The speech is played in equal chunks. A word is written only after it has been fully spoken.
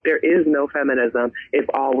There is no feminism if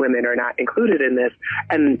all women are not included in this.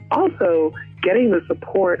 And also getting the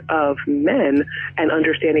support of men and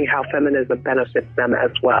understanding how feminism benefits them as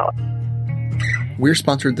well. We're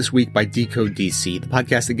sponsored this week by Decode DC, the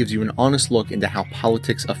podcast that gives you an honest look into how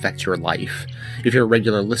politics affects your life. If you're a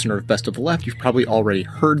regular listener of Best of the Left, you've probably already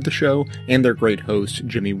heard the show and their great host,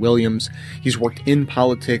 Jimmy Williams. He's worked in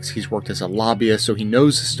politics, he's worked as a lobbyist, so he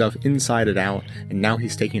knows his stuff inside and out, and now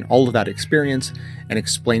he's taking all of that experience and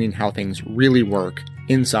explaining how things really work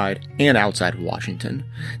inside and outside of Washington.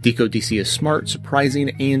 Decode DC is smart, surprising,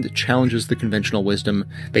 and challenges the conventional wisdom.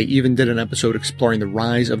 They even did an episode exploring the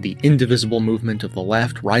rise of the indivisible movement of the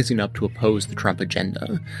left, rising up to oppose the Trump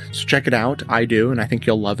agenda. So check it out. I do, and I think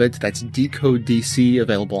you'll love it. That's Decode DC,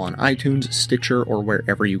 available on iTunes, Stitcher, or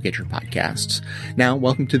wherever you get your podcasts. Now,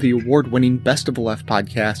 welcome to the award-winning Best of the Left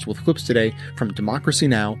podcast with clips today from Democracy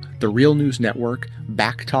Now!, The Real News Network,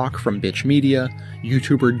 Backtalk from Bitch Media,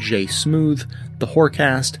 YouTuber Jay Smooth, The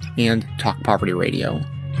Whorecast, and Talk Poverty Radio.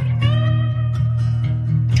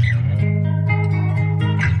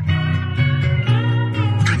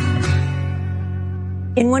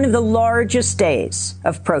 In one of the largest days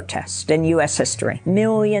of protest in U.S. history,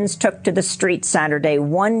 millions took to the streets Saturday,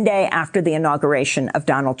 one day after the inauguration of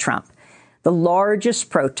Donald Trump. The largest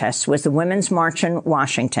protest was the Women's March in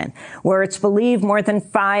Washington, where it's believed more than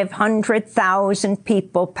 500,000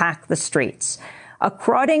 people packed the streets.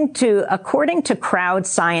 According to crowd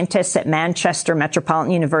scientists at Manchester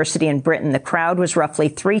Metropolitan University in Britain, the crowd was roughly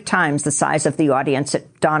 3 times the size of the audience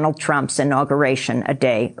at Donald Trump's inauguration a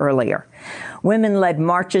day earlier. Women-led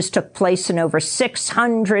marches took place in over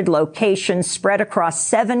 600 locations spread across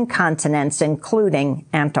 7 continents, including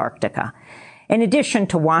Antarctica. In addition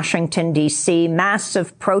to Washington, D.C.,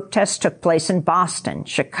 massive protests took place in Boston,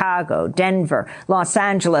 Chicago, Denver, Los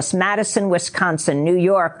Angeles, Madison, Wisconsin, New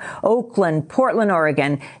York, Oakland, Portland,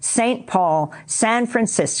 Oregon, St. Paul, San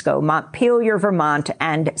Francisco, Montpelier, Vermont,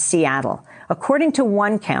 and Seattle. According to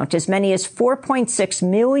one count, as many as 4.6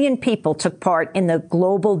 million people took part in the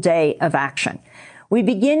global day of action. We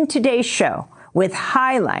begin today's show with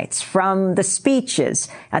highlights from the speeches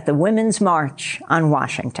at the Women's March on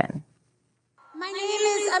Washington. My name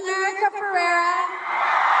is America Ferrera.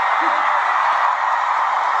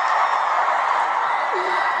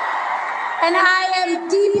 And I am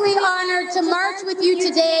deeply honored to march with you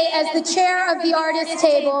today as the chair of the Artists'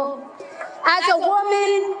 Table, as a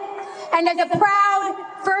woman and as a proud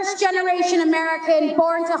first-generation American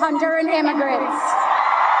born to Honduran immigrants.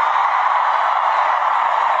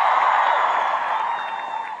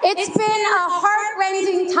 It's been a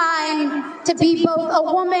heart-rending time to be both a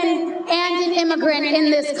woman and an immigrant in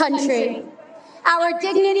this country. Our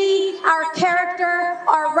dignity, our character,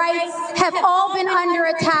 our rights have all been under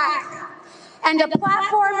attack, and a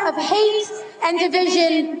platform of hate and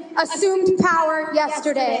division assumed power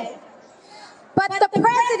yesterday. But the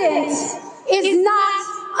president is not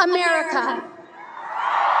America.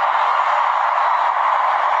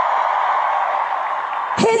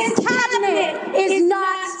 His cabinet is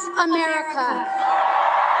not America.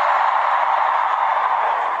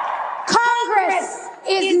 Congress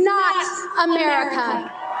is not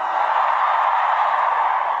America.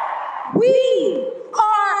 We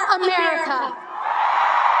are America.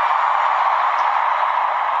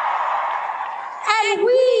 And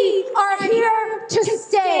we are here to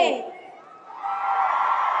stay.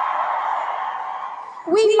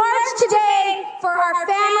 We march today for our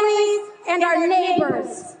families and our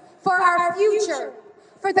neighbors, for our future,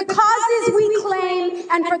 for the causes we claim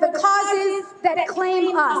and for the causes that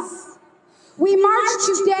claim us. We march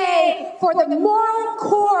today for the moral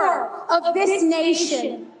core of this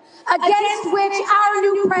nation, against which our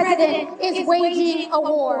new president is waging a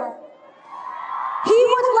war. He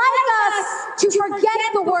would like us to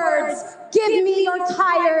forget the words, "Give me your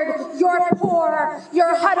tired, your poor,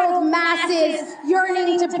 your huddled masses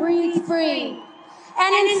yearning to breathe free,"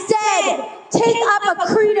 and instead take up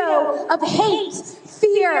a credo of hate,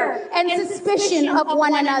 fear, and suspicion of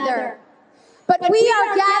one another. But we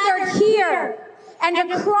are gathered here and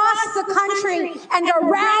across the country and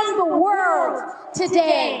around the world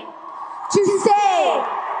today to say,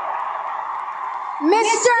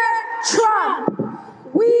 Mr. Trump,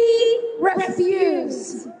 we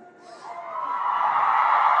refuse.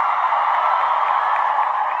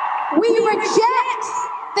 We reject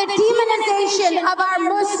the demonization of our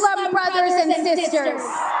Muslim brothers and sisters.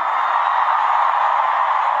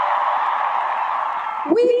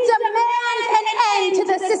 We demand an end to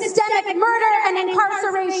the systemic murder and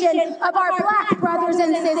incarceration of our Black brothers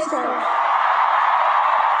and sisters.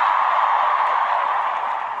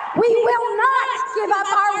 We will not give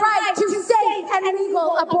up our right to safe and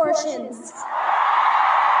legal abortions.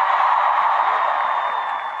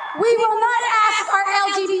 We will not ask our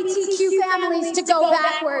LGBTQ families to go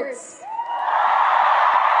backwards.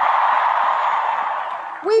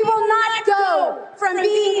 We will not go from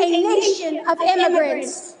being a nation of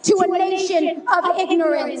immigrants to a nation of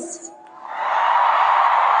ignorance.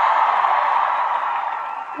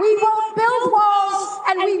 We won't build walls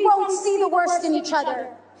and we won't see the worst in each other.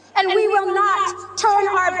 And we will not turn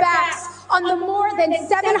our backs on the more than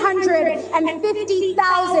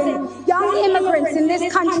 750,000 young immigrants in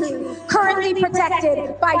this country currently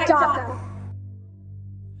protected by DACA.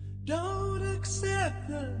 Don't accept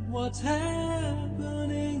that what's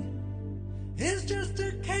happening is just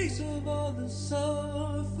a case of all the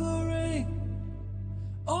suffering.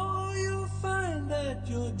 Or you'll find that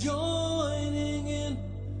you're joining in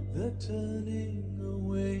the turning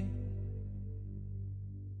away.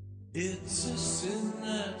 It's a sin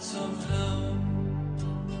that somehow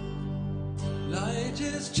light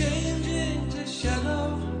is changing to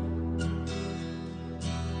shadow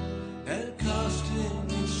and casting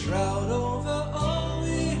its shroud over all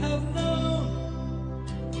we have known.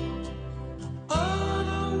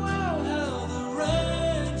 Unaware how the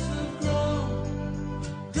ranks have grown,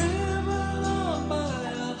 driven on by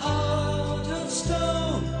a heart of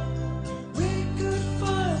stone. We could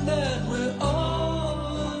find that we're all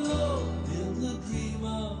alone in the dream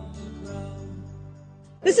of the ground.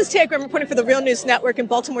 This is Tia Grimm reporting for the Real News Network in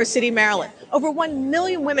Baltimore City, Maryland. Over 1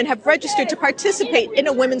 million women have registered to participate in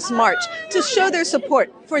a women's march to show their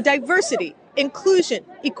support for diversity, inclusion,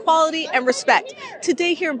 equality, and respect.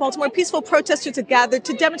 Today here in Baltimore, peaceful protesters have gathered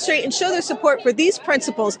to demonstrate and show their support for these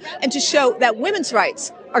principles and to show that women's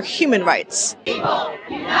rights are human rights. People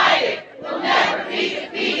united will never be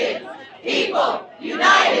defeated. People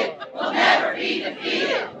united will never be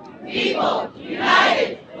defeated. People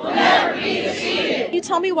united will never be defeated. Can you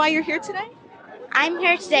tell me why you're here today? I'm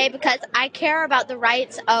here today because I care about the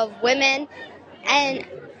rights of women, and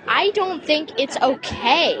I don't think it's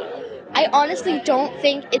okay. I honestly don't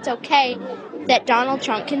think it's okay that Donald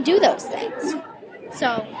Trump can do those things. So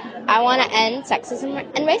I want to end sexism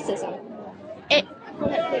and racism. It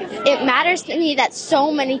matters to me that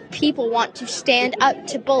so many people want to stand up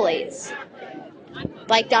to bullies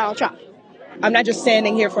like Donald Trump. I'm not just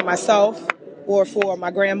standing here for myself or for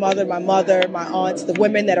my grandmother, my mother, my aunts, the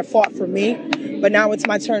women that have fought for me. But now it's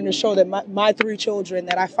my turn to show that my 3 children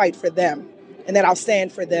that I fight for them and that I'll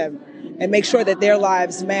stand for them and make sure that their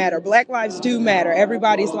lives matter. Black lives do matter.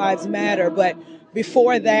 Everybody's lives matter. But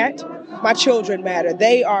before that, my children matter.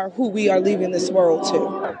 They are who we are leaving this world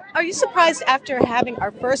to. Are you surprised after having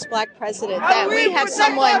our first black president that we have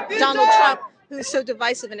someone, Donald Trump, who is so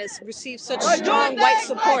divisive and has received such strong white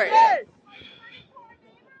support?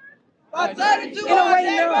 In a way,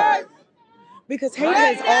 no. Because hate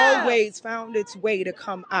has always found its way to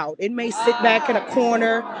come out. It may sit back in a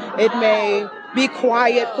corner. It may be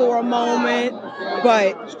quiet for a moment.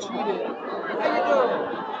 But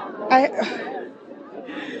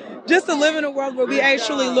just to live in a world where we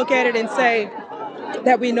actually look at it and say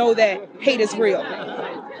that we know that hate is real.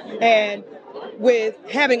 And with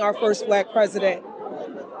having our first black president,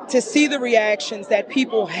 to see the reactions that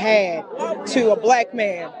people had to a black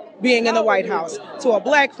man being in the White House, to a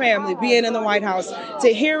black family being in the White House,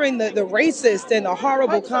 to hearing the racist and the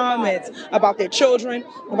horrible comments about their children,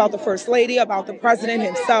 about the First Lady, about the president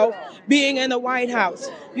himself, being in the White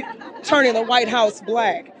House, turning the White House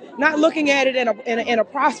black, not looking at it in a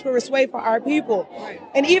prosperous way for our people.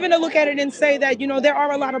 And even to look at it and say that, there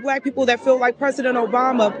are a lot of black people that feel like President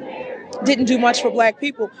Obama didn't do much for black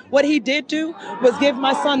people. What he did do was give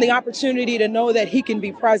my son the opportunity to know that he can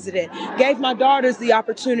be president, gave my daughters the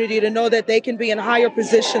opportunity to know that they can be in higher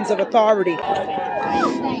positions of authority.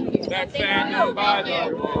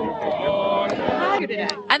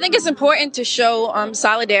 I think it's important to show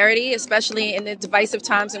solidarity, especially in the divisive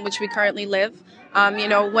times in which we currently live.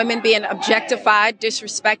 Women being objectified,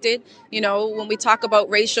 disrespected. When we talk about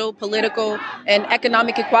racial, political, and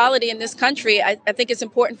economic equality in this country, I think it's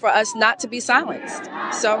important for us not to be silenced.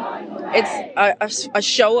 So it's a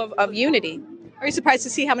show of unity. Are you surprised to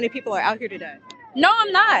see how many people are out here today? No,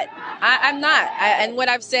 I'm not. I'm not. And what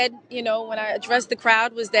I've said, when I addressed the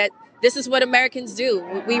crowd was that this is what Americans do.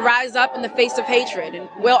 We rise up in the face of hatred, and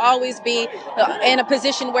we'll always be in a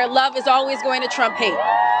position where love is always going to trump hate.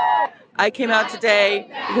 I came out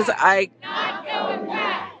today because I'm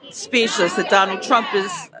speechless that Donald Trump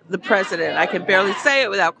is the president. I can barely say it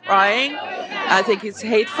without crying. I think he's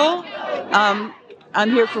hateful.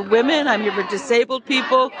 I'm here for women. I'm here for disabled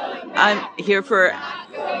people. I'm here for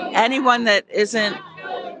anyone that isn't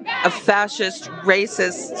a fascist,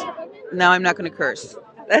 racist. Now I'm not going to curse.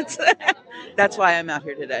 That's why I'm out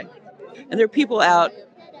here today. And there are people out,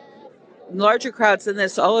 larger crowds than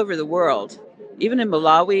this all over the world, even in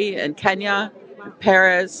Malawi and Kenya, and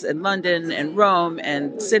Paris and London and Rome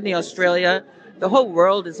and Sydney, Australia. The whole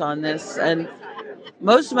world is on this. And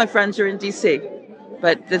most of my friends are in D.C.,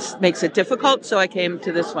 but this makes it difficult, so I came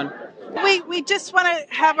to this one. We just want to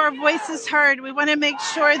have our voices heard. We want to make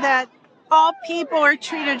sure that all people are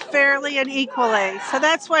treated fairly and equally. So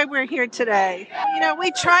that's why we're here today. You know,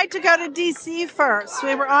 we tried to go to D.C. first.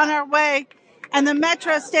 We were on our way, and the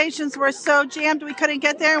metro stations were so jammed we couldn't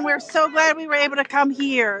get there, and we're so glad we were able to come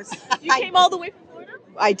here. You came all the way from Florida?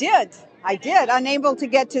 I did, unable to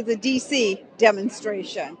get to the D.C.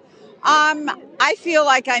 demonstration. I feel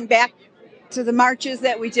like I'm back to the marches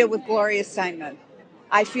that we did with Gloria Steinem.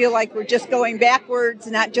 I feel like we're just going backwards,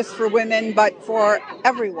 not just for women, but for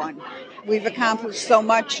everyone. We've accomplished so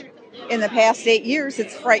much in the past 8 years,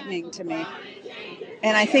 it's frightening to me.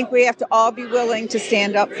 And I think we have to all be willing to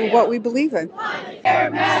stand up for what we believe in.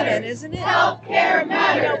 Healthcare matters, isn't it? Healthcare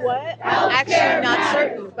matters. You know what? I'm actually not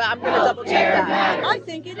certain, but I'm going to double check that. I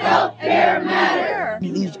think it is. Healthcare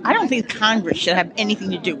matters. I don't think Congress should have anything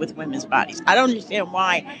to do with women's bodies. I don't understand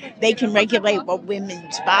why they can regulate what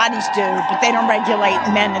women's bodies do, but they don't regulate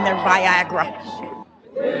men and their Viagra.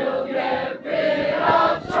 We'll get rid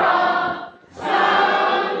of Trump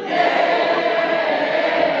someday.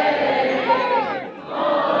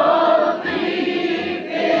 Oh, deep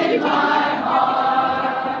in my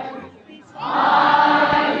heart,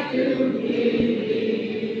 I do believe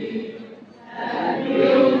that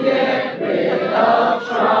we'll get rid of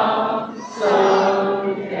Trump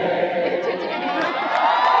someday.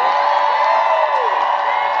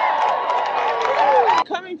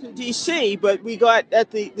 Coming to D.C., but we got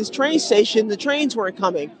at this train station, the trains weren't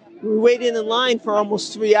coming. We waited in line for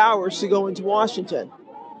almost 3 hours to go into Washington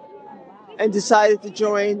and decided to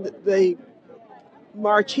join the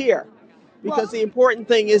march here because the important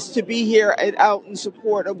thing is to be here and out in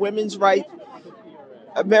support of women's rights,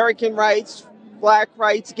 American rights, black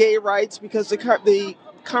rights, gay rights, because the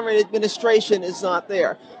current administration is not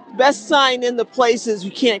there. The best sign in the place is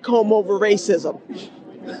you can't comb over racism.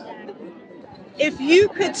 If you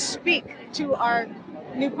could speak to our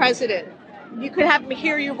new president, you could have him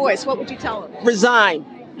hear your voice, what would you tell him? Resign.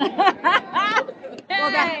 Well,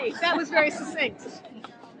 that was very succinct.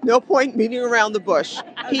 No point beating around the bush.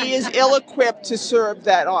 He is ill-equipped to serve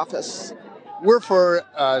that office. We're for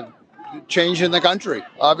change in the country,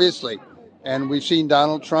 obviously. And we've seen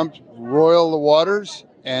Donald Trump roil the waters,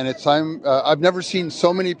 and it's time. I've never seen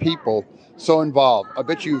so many people so involved. I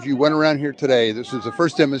bet you if you went around here today, this was the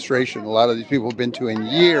first demonstration a lot of these people have been to in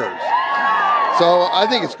years. So I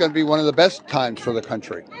think it's going to be one of the best times for the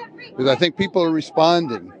country, because I think people are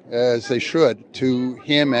responding, as they should, to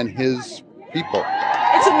him and his people.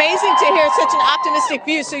 It's amazing to hear such an optimistic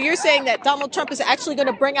view. So you're saying that Donald Trump is actually going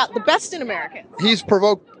to bring out the best in Americans? He's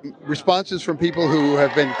provoked responses from people who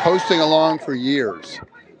have been coasting along for years.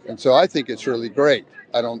 And so I think it's really great.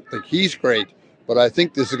 I don't think he's great, but I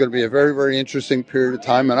think this is going to be a very, very interesting period of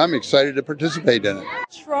time, and I'm excited to participate in it.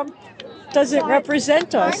 Trump doesn't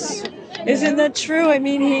represent us. Isn't that true? I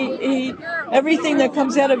mean, he everything that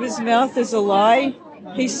comes out of his mouth is a lie.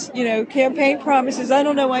 He's, campaign promises. I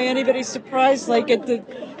don't know why anybody's surprised. Like at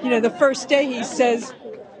the first day he says,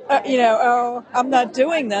 oh, I'm not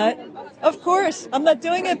doing that. Of course, I'm not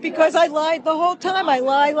doing it because I lied the whole time. I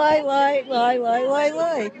lie.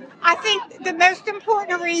 I think the most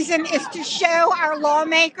important reason is to show our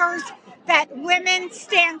lawmakers that women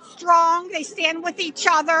stand strong, they stand with each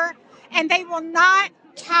other, and they will not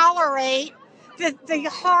tolerate the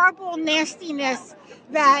horrible nastiness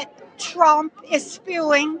that Trump is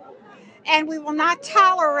spewing, and we will not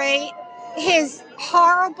tolerate his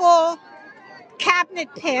horrible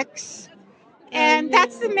cabinet picks. And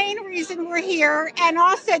that's the main reason we're here, and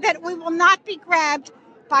also that we will not be grabbed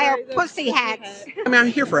by our pussy hats. I'm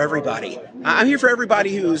here for everybody. I'm here for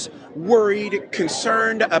everybody who's worried,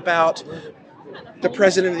 concerned about the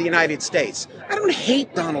President of the United States. I don't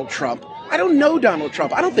hate Donald Trump. I don't know Donald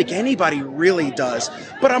Trump. I don't think anybody really does.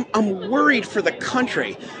 But I'm worried for the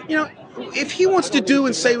country. If he wants to do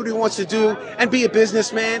and say what he wants to do and be a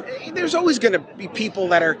businessman, there's always going to be people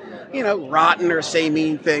that are, rotten or say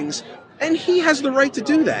mean things. And he has the right to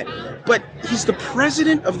do that. But he's the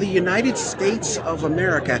President of the United States of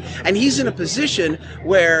America, and he's in a position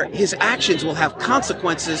where his actions will have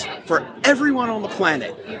consequences for everyone on the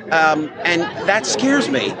planet. And that scares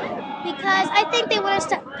me. Because I think they want us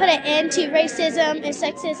to put an end to racism and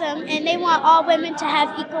sexism, and they want all women to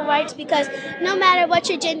have equal rights because no matter what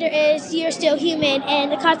your gender is, you're still human,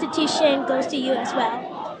 and the Constitution goes to you as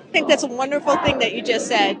well. I think that's a wonderful thing that you just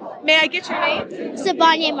said. May I get your name?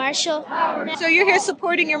 Sabanya Marshall. So you're here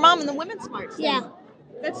supporting your mom in the Women's March? Yeah.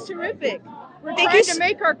 That's terrific. We're Thank trying you to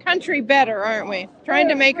make our country better, aren't we? Trying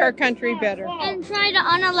to make our country better. And trying to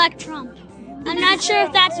unelect Trump. I'm not sure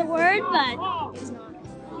if that's a word, but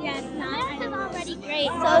yeah, it's not. It's already great.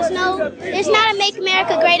 So it's not a Make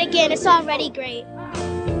America Great Again. It's already great.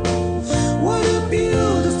 What a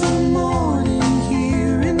beautiful morning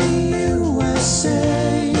here in the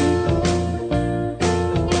USA.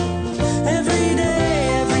 Every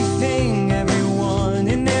day, everything, everyone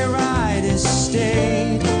in their right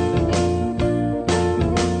estate.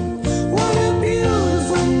 What a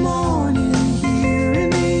beautiful morning here in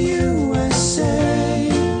the USA.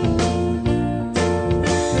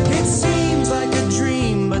 It seems like a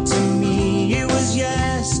dream, but to me it was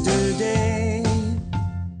yesterday.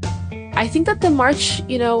 I think that the march,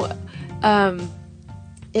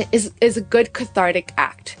 is a good cathartic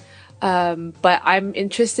act. But I'm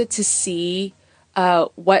interested to see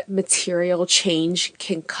what material change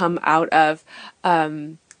can come out of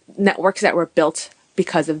networks that were built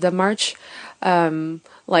because of the march.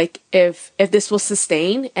 Like if this will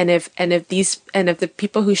sustain, and if the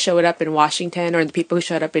people who showed up in Washington or the people who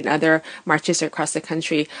showed up in other marches across the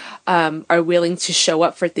country are willing to show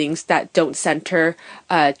up for things that don't center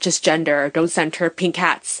just gender, or don't center pink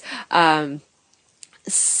hats.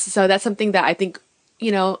 So that's something that I think,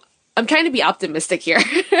 I'm trying to be optimistic here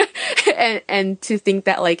and to think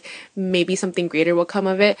that like maybe something greater will come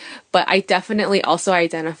of it. But I definitely also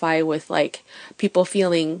identify with like people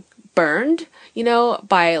feeling burned,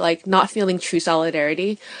 by like not feeling true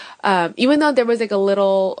solidarity. Even though there was like a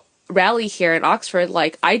little rally here in Oxford,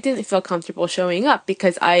 like I didn't feel comfortable showing up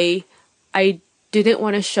because I didn't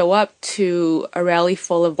want to show up to a rally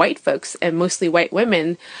full of white folks and mostly white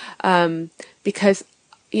women, because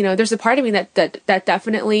there's a part of me that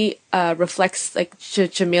definitely reflects like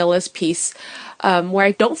Jamila's piece, where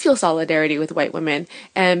I don't feel solidarity with white women,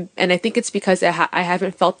 and I think it's because I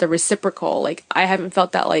haven't felt the reciprocal. Like I haven't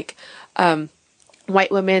felt that like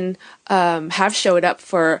white women have showed up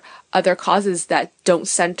for other causes that don't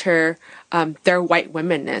center their white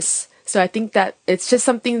womenness. So I think that it's just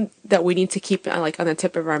something that we need to keep on the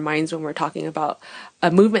tip of our minds when we're talking about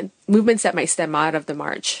movements that might stem out of the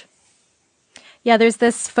march. Yeah, there's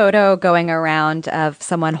this photo going around of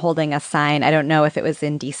someone holding a sign. I don't know if it was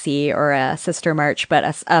in DC or a sister march, but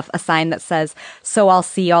a sign that says, "So I'll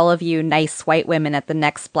see all of you nice white women at the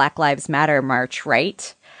next Black Lives Matter march,"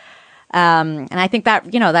 right? And I think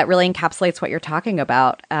that, that really encapsulates what you're talking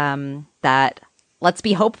about, that let's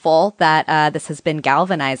be hopeful that this has been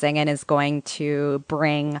galvanizing and is going to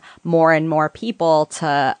bring more and more people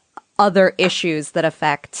to other issues that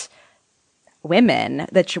affect women,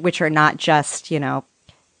 which are not just,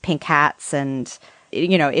 pink hats and,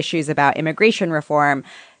 issues about immigration reform,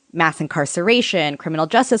 mass incarceration, criminal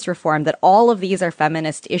justice reform, that all of these are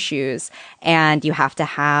feminist issues. And you have to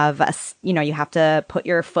have, you have to put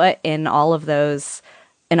your foot in all of those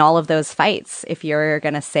fights if you're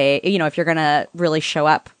going to say, if you're going to really show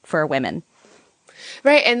up for women.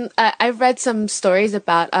 Right. And I've read some stories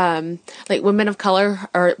about like women of color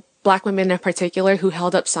or Black women in particular who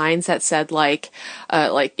held up signs that said white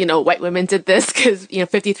women did this because,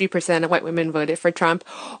 53% of white women voted for Trump,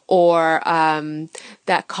 or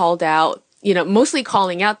that called out, mostly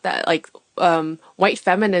calling out that white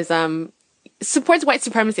feminism supports white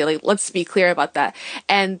supremacy. Like, let's be clear about that.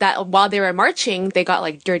 And that while they were marching, they got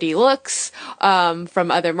dirty looks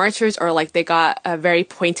from other marchers, or they got very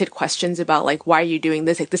pointed questions about why are you doing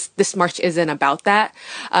this? This march isn't about that.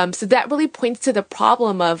 So that really points to the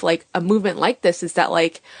problem of a movement like this, is that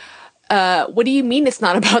what do you mean it's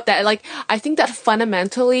not about that? I think that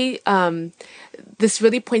fundamentally, this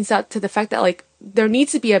really points out to the fact that there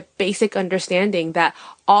needs to be a basic understanding that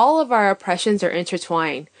all of our oppressions are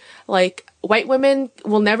intertwined. White women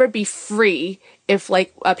will never be free if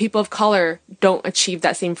people of color don't achieve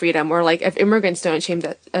that same freedom, or if immigrants don't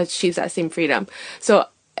achieve that same freedom. So,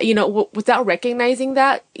 without recognizing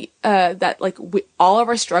that, all of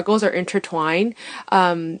our struggles are intertwined,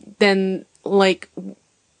 then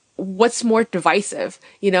what's more divisive?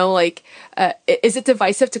 Is it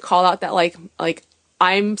divisive to call out that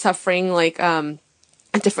I'm suffering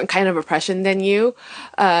a different kind of oppression than you,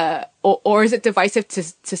 or is it divisive to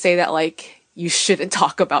say that you shouldn't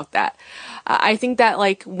talk about that? I think that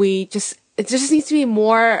it just needs to be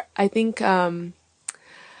more, I think, I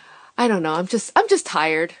I don't know. I'm just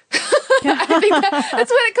tired. I think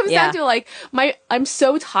that's what it comes down to. Like I'm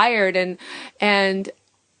so tired and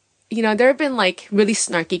you know, there have been like really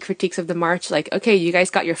snarky critiques of the march. Like, okay, you guys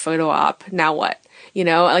got your photo op. Now what? You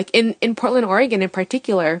know, like in Portland, Oregon in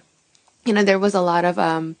particular, you know, there was a lot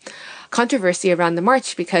of controversy around the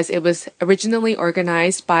march because it was originally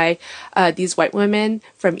organized by these white women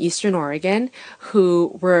from Eastern Oregon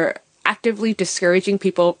who were actively discouraging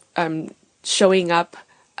people showing up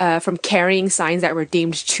from carrying signs that were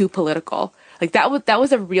deemed too political. Like that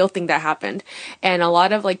was a real thing that happened. And a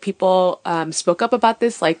lot of like people spoke up about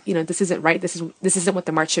this, like, you know, this isn't right. This isn't what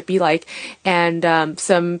the march should be like. And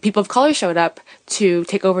some people of color showed up to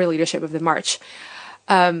take over leadership of the march.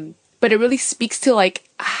 But it really speaks to like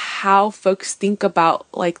how folks think about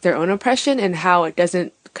like their own oppression and how it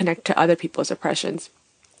doesn't connect to other people's oppressions.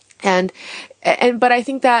 But I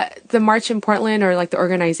think that the march in Portland, or like the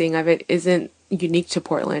organizing of it, isn't unique to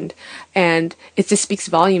Portland. And it just speaks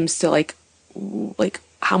volumes to like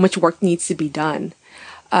how much work needs to be done.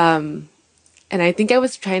 And I think I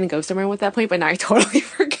was trying to go somewhere with that point, but now I totally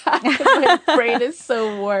forgot. My brain is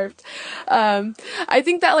so warped. I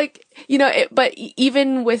think that like, you know, but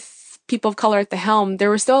even with people of color at the helm, there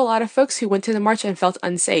were still a lot of folks who went to the march and felt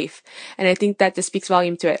unsafe. And I think that just speaks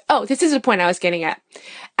volume to it. Oh, this is the point I was getting at.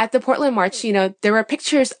 At the Portland March, you know, there were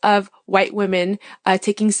pictures of white women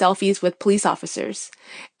taking selfies with police officers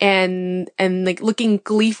and like looking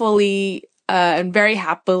gleefully and very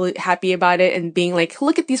happy about it and being like,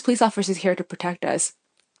 look at these police officers here to protect us.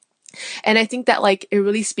 And I think that like it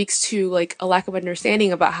really speaks to like a lack of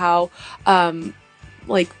understanding about how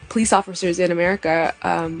like police officers in America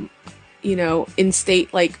you know, in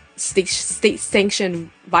state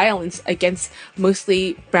sanctioned violence against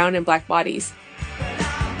mostly brown and black bodies.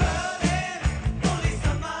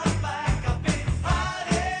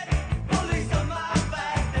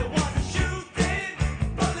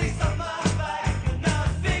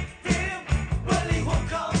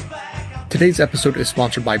 Today's episode is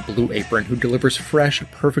sponsored by Blue Apron, who delivers fresh,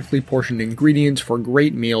 perfectly portioned ingredients for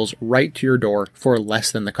great meals right to your door for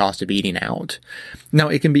less than the cost of eating out. Now,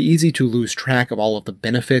 it can be easy to lose track of all of the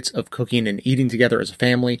benefits of cooking and eating together as a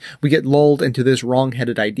family. We get lulled into this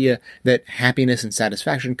wrong-headed idea that happiness and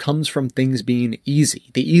satisfaction comes from things being easy.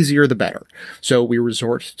 The easier, the better. So we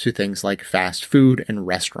resort to things like fast food and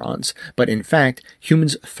restaurants. But in fact,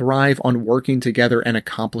 humans thrive on working together and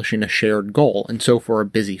accomplishing a shared goal. And so for a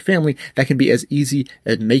busy family, that can be as easy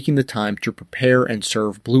as making the time to prepare and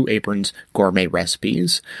serve Blue Apron's gourmet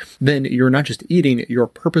recipes. Then you're not just eating, you're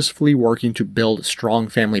purposefully working to build strong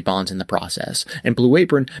family bonds in the process. And Blue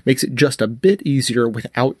Apron makes it just a bit easier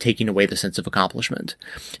without taking away the sense of accomplishment.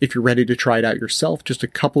 If you're ready to try it out yourself, just a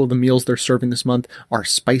couple of the meals they're serving this month are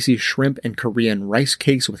spicy shrimp and Korean rice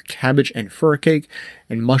cakes with cabbage and fur cake,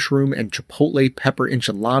 and mushroom and chipotle pepper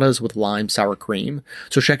enchiladas with lime sour cream.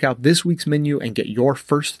 So check out this week's menu and get your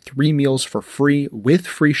first 3 meals for free with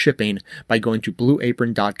free shipping by going to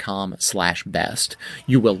blueapron.com/best.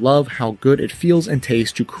 You will love how good it feels and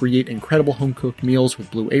tastes to create incredible home-cooked meals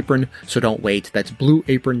with Blue Apron, so don't wait. That's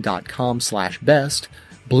blueapron.com/best.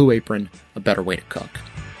 Blue Apron, a better way to cook.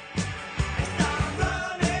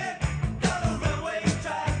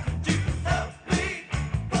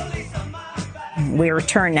 We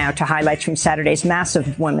return now to highlights from Saturday's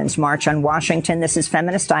massive women's march on Washington. This is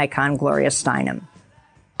feminist icon Gloria Steinem.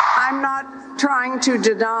 I'm not trying to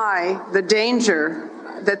deny the danger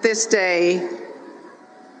that this day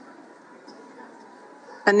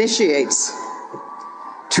initiates.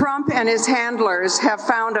 Trump and his handlers have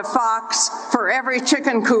found a fox for every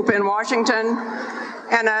chicken coop in Washington,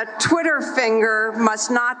 and a Twitter finger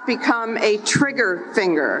must not become a trigger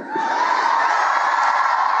finger.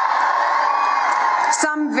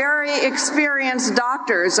 Some very experienced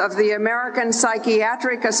doctors of the American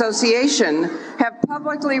Psychiatric Association have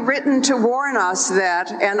publicly written to warn us that,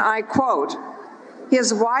 and I quote,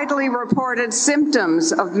 his widely reported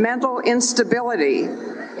symptoms of mental instability,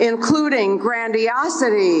 including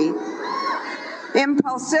grandiosity,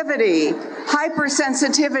 impulsivity,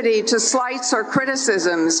 hypersensitivity to slights or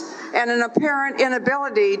criticisms, and an apparent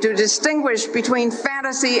inability to distinguish between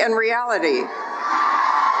fantasy and reality,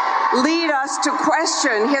 lead us to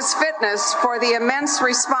question his fitness for the immense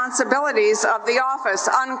responsibilities of the office,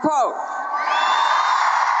 unquote.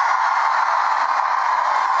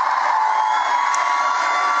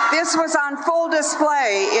 This was on full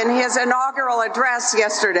display in his inaugural address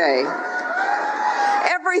yesterday.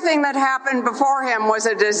 Everything that happened before him was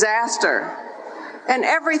a disaster, and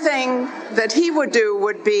everything that he would do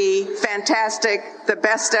would be fantastic, the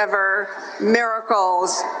best ever,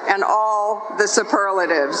 miracles, and all the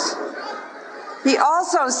superlatives. He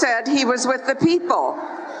also said he was with the people.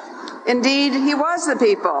 Indeed, he was the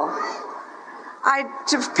people.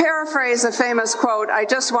 To paraphrase a famous quote, I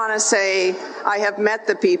just want to say, I have met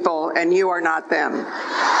the people and you are not them.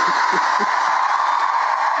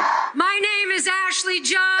 My name is Ashley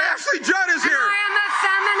Judd. Ashley Judd is here. I am a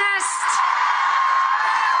feminist.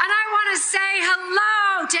 And I want to say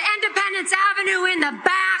hello to Independence Avenue in the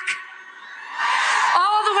back,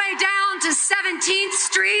 all the way down to 17th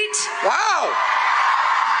Street. Wow.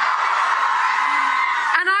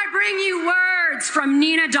 And I bring you words from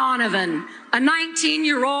Nina Donovan, a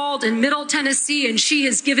 19-year-old in Middle Tennessee, and she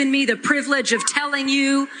has given me the privilege of telling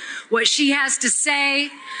you what she has to say.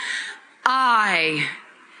 I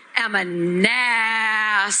am a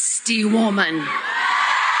nasty woman.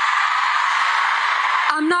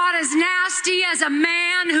 I'm not as nasty as a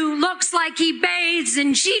man who looks like he bathes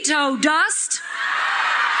in Cheeto dust.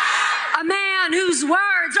 A man whose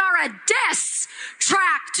words are a diss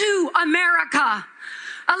track to America.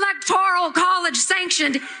 Electoral College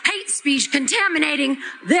sanctioned hate speech contaminating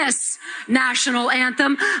this national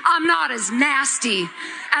anthem. I'm not as nasty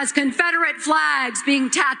as Confederate flags being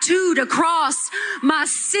tattooed across my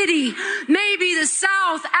city. Maybe the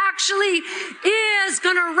South actually is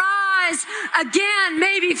gonna rise again.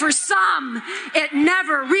 Maybe for some, it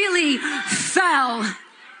never really fell.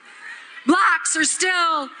 Blacks are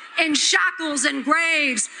still in shackles and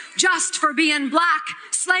graves just for being black.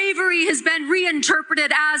 Slavery has been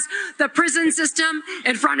reinterpreted as the prison system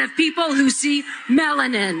in front of people who see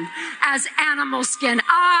melanin as animal skin.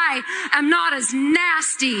 I am not as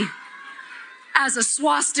nasty as a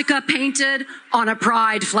swastika painted on a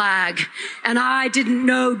pride flag. And I didn't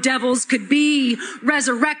know devils could be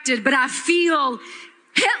resurrected, but I feel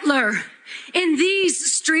Hitler in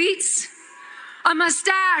these streets. A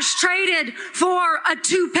mustache traded for a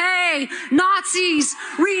toupee. Nazis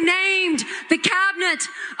renamed the cabinet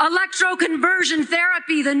electroconversion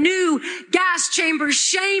therapy, the new gas chamber,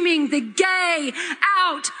 shaming the gay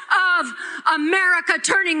out of America,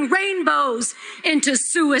 turning rainbows into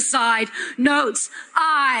suicide notes.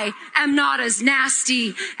 I am not as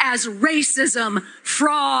nasty as racism,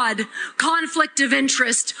 fraud, conflict of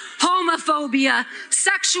interest, homophobia,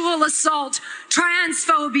 sexual assault,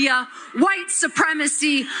 transphobia, white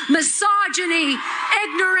supremacy, misogyny,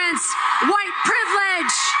 ignorance, white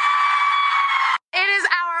privilege. It is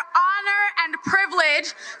our honor and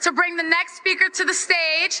privilege to bring the next speaker to the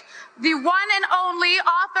stage, the one and only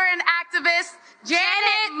author and activist,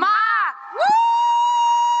 Janet Ma. Woo!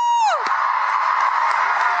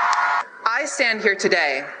 I stand here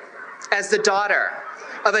today as the daughter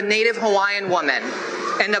of a Native Hawaiian woman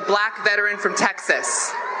and a Black veteran from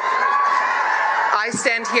Texas. I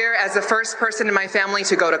stand here as the first person in my family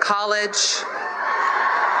to go to college.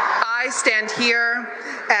 I stand here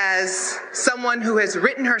as someone who has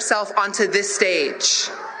written herself onto this stage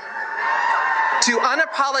to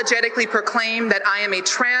unapologetically proclaim that I am a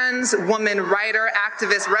trans woman, writer,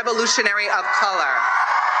 activist, revolutionary of color.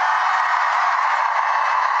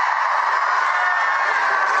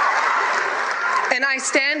 And I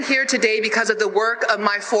stand here today because of the work of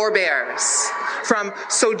my forebears, from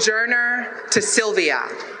Sojourner to Sylvia,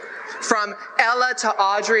 from Ella to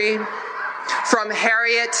Audrey, from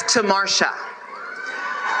Harriet to Marcia.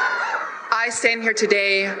 I stand here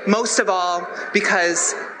today, most of all,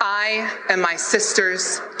 because I am my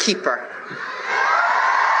sister's keeper.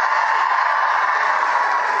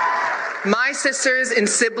 My sisters and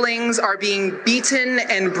siblings are being beaten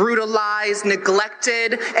and brutalized,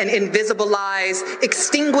 neglected and invisibilized,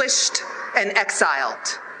 extinguished and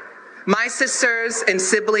exiled. My sisters and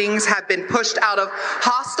siblings have been pushed out of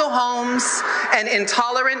hostile homes and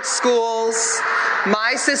intolerant schools.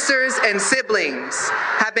 My sisters and siblings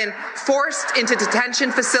have been forced into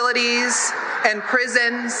detention facilities and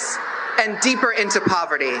prisons and deeper into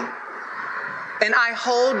poverty. And I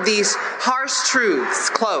hold these harsh truths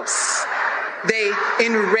close. They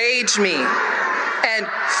enrage me and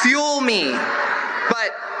fuel me, but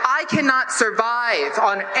I cannot survive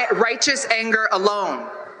on righteous anger alone.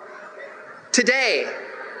 Today,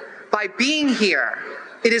 by being here,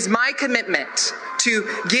 it is my commitment to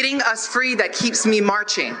getting us free that keeps me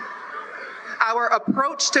marching. Our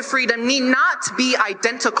approach to freedom need not be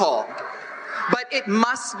identical, but it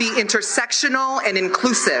must be intersectional and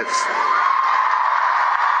inclusive.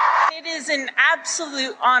 It is an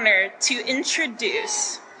absolute honor to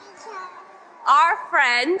introduce Our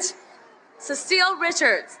friend, Cecile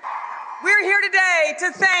Richards. We're here today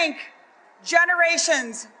to thank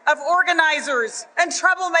generations of organizers and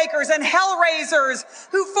troublemakers and hellraisers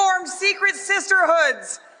who formed secret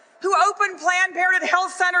sisterhoods who opened Planned Parenthood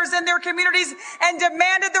health centers in their communities and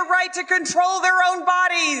demanded the right to control their own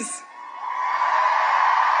bodies.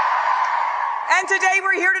 And today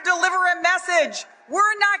we're here to deliver a message.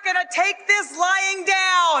 We're not going to take this lying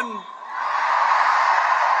down.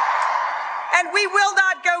 And we will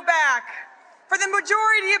not go back. For the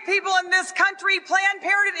majority of people in this country, Planned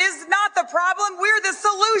Parenthood is not the problem. We're the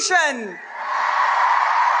solution.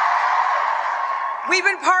 We've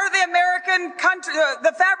been part of the American country,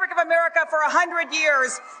 the fabric of America for 100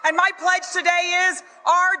 years. And my pledge today is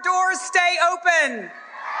our doors stay open.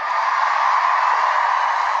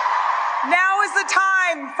 Now is the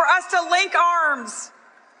time for us to link arms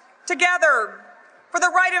together for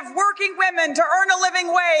the right of working women to earn a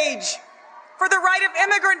living wage, for the right of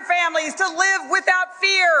immigrant families to live without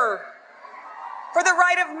fear, for the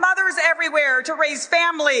right of mothers everywhere to raise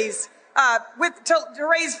families, to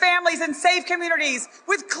raise families in safe communities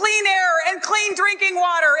with clean air and clean drinking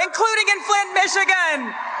water, including in Flint,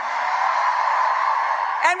 Michigan.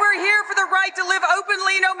 And we're here for the right to live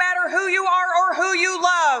openly no matter who you are or who you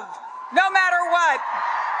love, no matter what.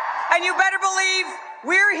 And you better believe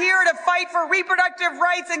we're here to fight for reproductive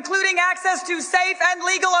rights, including access to safe and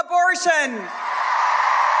legal abortion.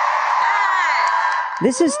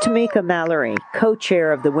 This is Tamika Mallory,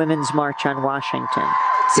 co-chair of the Women's March on Washington.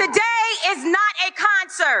 Today is not a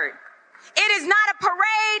concert. It is not a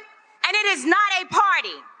parade, and it is not a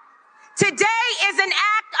party. Today is an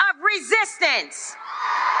act of resistance.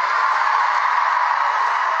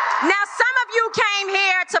 Now, some of you came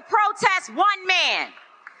here to protest one man.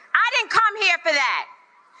 I didn't come here for that.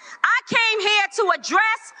 I came here to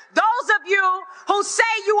address those of you who say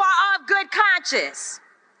you are of good conscience.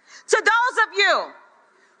 To those of you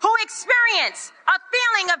who experience a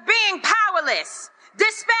feeling of being powerless,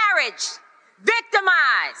 disparaged,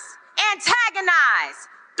 victimized, antagonized,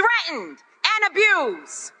 threatened, and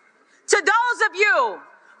abused. To those of you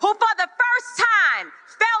who for the first time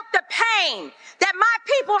felt the pain that my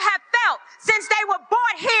people have felt since they were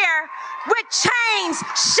brought here with chains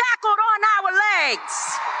shackled on our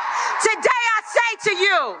legs. Today I say to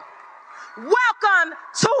you, welcome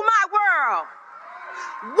to my world.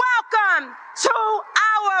 Welcome to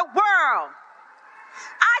our world.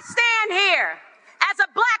 I stand here as a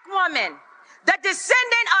black woman, the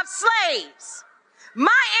descendant of slaves.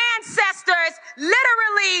 My ancestors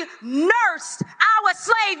literally nursed our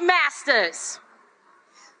slave masters.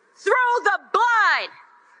 Through the blood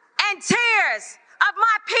and tears of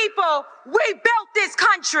my people, we built this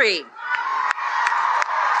country.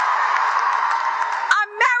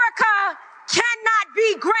 America cannot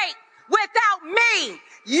be great without me,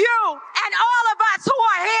 you, and all of us who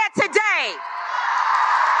are here today.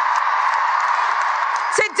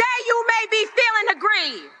 Today you may be feeling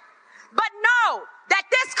aggrieved, but know that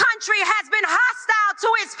this country has been hostile to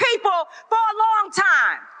its people for a long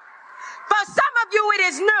time. For some of you, it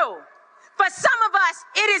is new. For some of us,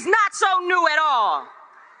 it is not so new at all.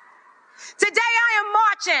 Today I am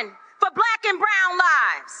marching for black and brown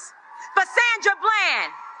lives, for Sandra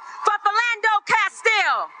Bland, for Philando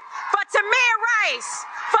Castile, for Tamir Rice,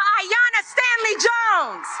 for Ayanna Stanley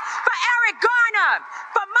Jones, for Eric Garner,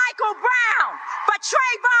 for Michael Brown, for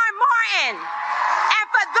Trayvon Martin, and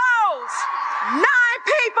for those 9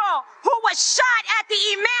 people who were shot at the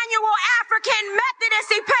Emmanuel African Methodist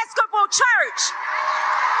Episcopal Church.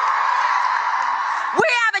 We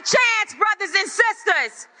have a chance, brothers and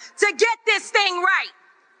sisters, to get this thing right.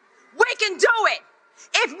 We can do it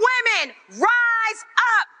if women rise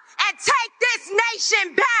up and take this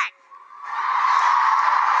nation back.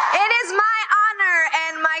 It is my honor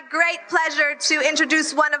and my great pleasure to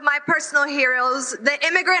introduce one of my personal heroes, the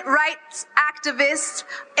immigrant rights activist,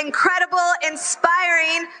 incredible,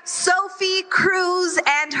 inspiring Sophie Cruz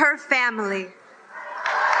and her family.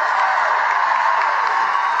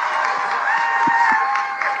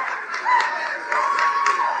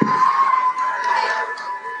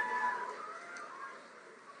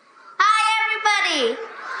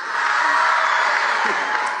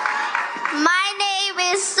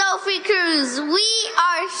 Cruz. We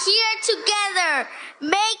are here together,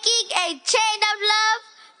 making a chain of love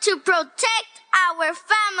to protect our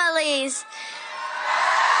families.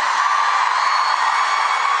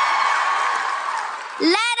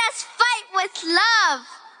 Let us fight with love,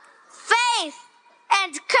 faith,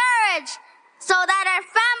 and courage so that our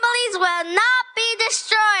families will not be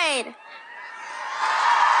destroyed.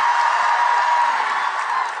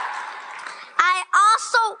 I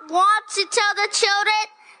also want to tell the children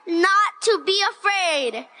not to be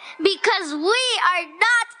afraid, because we are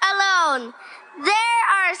not alone. There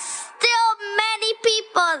are still many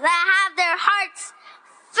people that have their hearts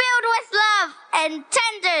filled with love and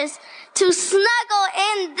tenders to snuggle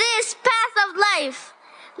in this path of life.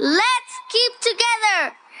 Let's keep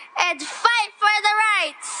together and fight for the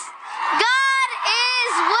rights. God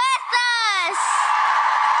is with us.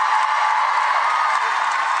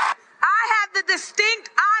 I have the distinct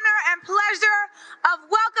honor and pleasure of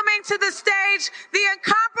welcoming to the stage the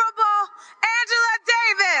incomparable Angela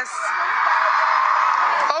Davis.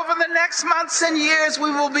 Over the next months and years,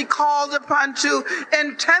 we will be called upon to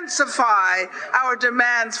intensify our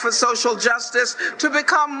demands for social justice, to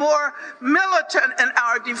become more militant in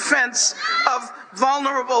our defense of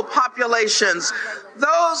vulnerable populations.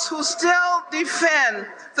 Those who still defend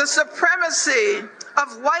the supremacy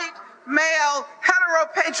of white male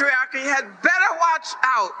heteropatriarchy had better watch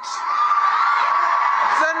out.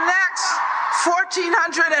 The next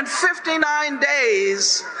 1,459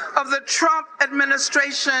 days of the Trump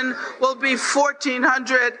administration will be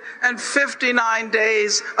 1,459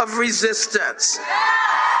 days of resistance.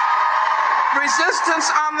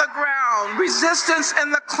 Resistance on the ground, resistance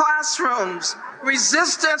in the classrooms,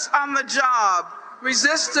 resistance on the job,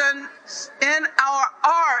 resistance in our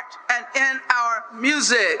art and in our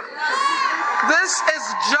music. This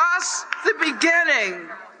is just the beginning.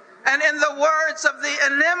 And in the words of the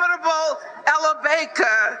inimitable Ella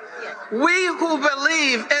Baker, we who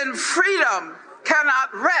believe in freedom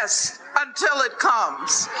cannot rest until it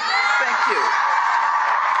comes. Thank you.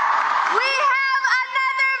 We have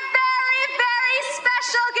another very, very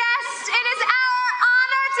special guest. It is our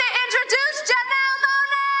honor to introduce Janelle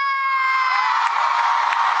Monáe.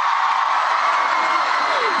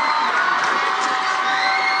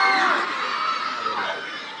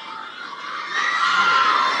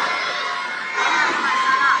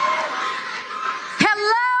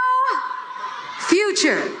 Hello,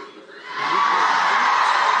 future.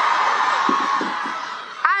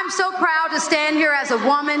 I'm so proud to stand here as a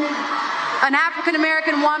woman, an African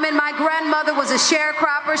American woman. My grandmother was a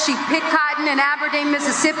sharecropper. She picked cotton in Aberdeen,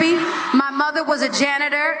 Mississippi. My mother was a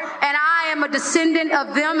janitor, and I am a descendant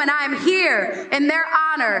of them, and I am here in their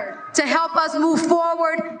honor to help us move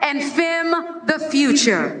forward and fem the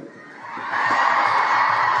future.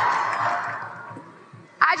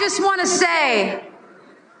 I just want to say,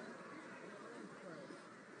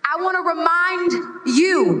 I want to remind you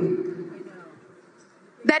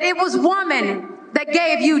that it was woman that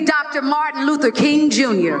gave you Dr. Martin Luther King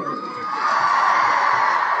Jr.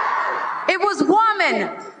 It was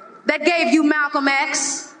woman that gave you Malcolm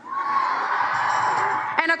X.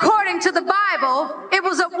 And according to the Bible, it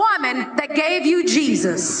was a woman that gave you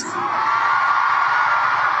Jesus.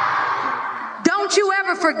 Don't you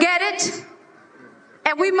ever forget it.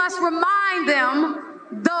 And we must remind them,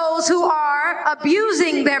 those who are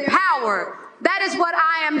abusing their power. That is what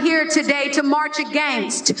I am here today to march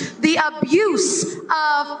against, the abuse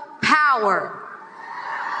of power.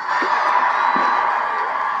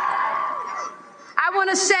 I want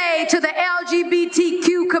to say to the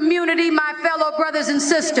LGBTQ community, my fellow brothers and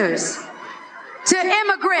sisters, to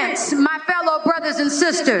immigrants, my fellow brothers and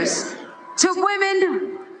sisters, to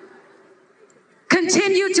women,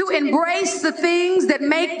 continue to embrace the things that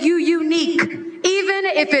make you unique, even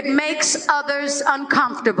if it makes others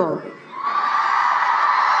uncomfortable.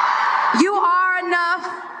 You are enough.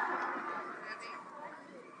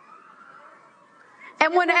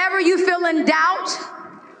 And whenever you feel in doubt,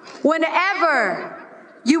 whenever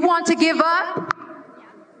you want to give up,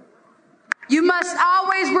 you must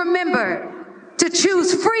always remember to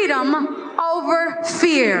choose freedom over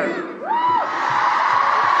fear.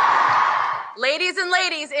 Ladies and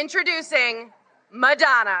ladies, introducing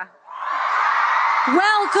Madonna.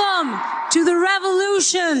 Welcome to the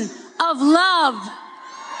revolution of love,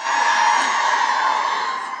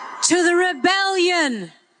 to the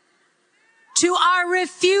rebellion, to our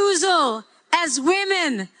refusal as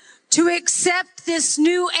women to accept this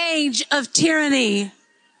new age of tyranny,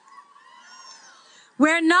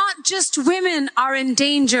 where not just women are in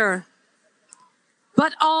danger,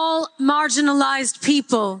 but all marginalized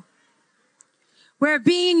people, where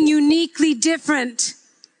being uniquely different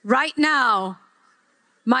right now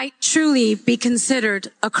might truly be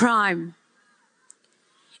considered a crime.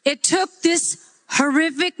 It took this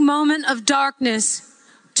horrific moment of darkness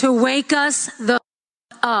to wake us the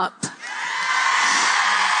up.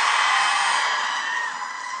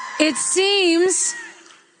 It seems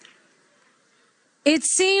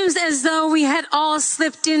as though we had all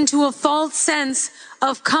slipped into a false sense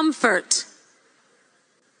of comfort,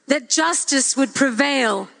 that justice would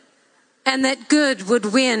prevail and that good would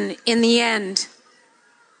win in the end.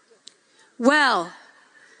 Well,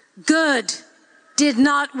 good did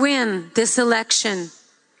not win this election,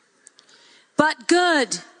 but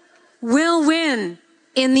good will win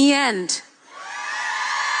in the end.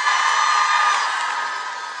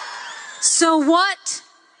 So what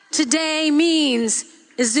today means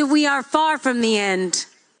is that we are far from the end.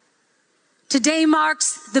 Today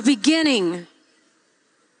marks the beginning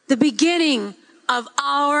of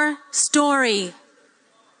our story.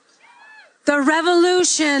 The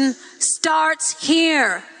revolution starts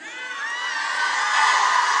here.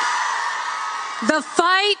 The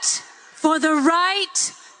fight for the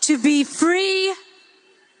right to be free,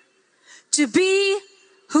 to be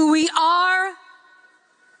who we are,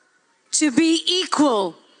 to be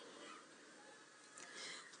equal.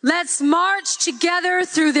 Let's march together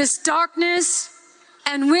through this darkness,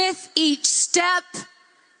 and with each step,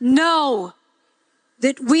 know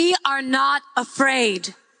that we are not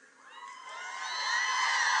afraid.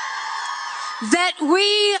 That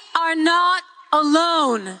we are not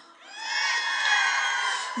alone.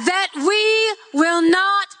 That we will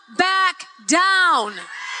not back down.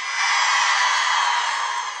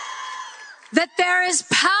 That there is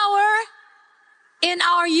power in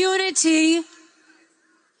our unity,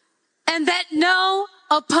 and that no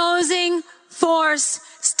opposing force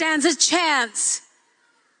stands a chance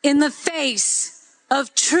in the face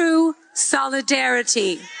of true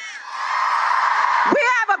solidarity. We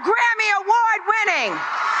have a Grammy Award winning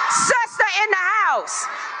sister in the house,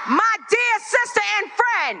 my dear sister and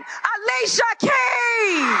friend, Alicia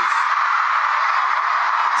Keys.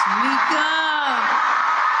 Tamika.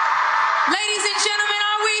 Ladies and gentlemen,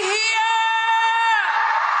 are we here?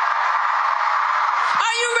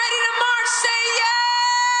 Are you ready to march? Say yeah!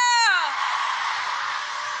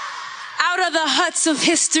 Out of the huts of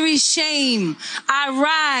history's shame, I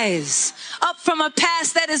rise. Up from a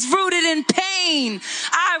past that is rooted in pain,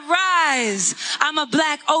 I rise. I'm a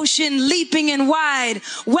black ocean leaping and wide,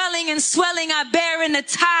 welling and swelling, I bear in the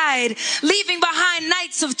tide, leaving behind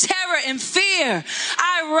nights of terror and fear.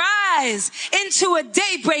 I rise into a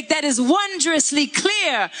daybreak that is wondrously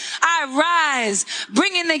clear. I rise,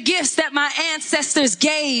 bringing the gifts that my ancestors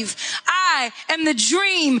gave. I am the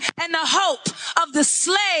dream and the hope of the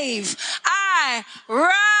slave. I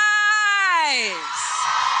rise.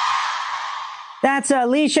 That's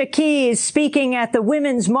Alicia Keys speaking at the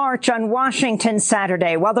Women's March on Washington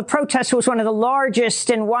Saturday. While the protest was one of the largest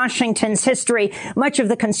in Washington's history, much of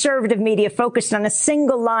the conservative media focused on a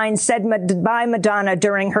single line said by Madonna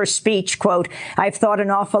during her speech, quote, "I've thought an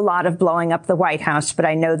awful lot of blowing up the White House, but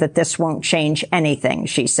I know that this won't change anything,"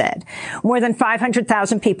 she said. More than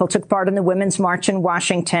 500,000 people took part in the Women's March in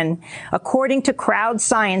Washington. According to crowd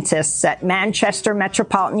scientists at Manchester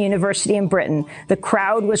Metropolitan University in Britain, the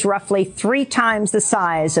crowd was roughly 3 times the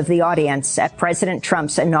size of the audience at President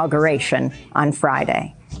Trump's inauguration on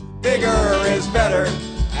Friday. Bigger is better,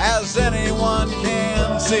 as anyone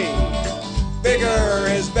can see. Bigger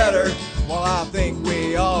is better, well, I think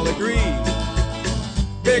we all agree.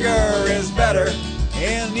 Bigger is better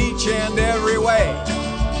in each and every way.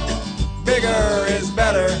 Bigger is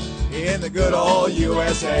better in the good old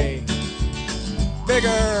USA.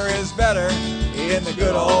 Bigger is better in the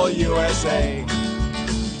good old USA.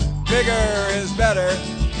 Bigger is better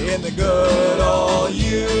in the good old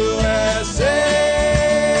USA.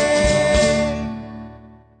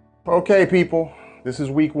 Okay, people, this is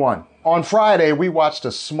week 1. On Friday, we watched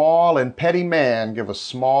a small and petty man give a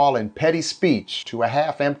small and petty speech to a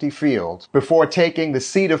half-empty field before taking the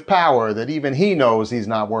seat of power that even he knows he's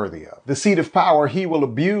not worthy of. The seat of power he will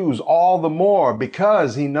abuse all the more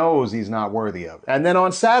because he knows he's not worthy of it. And then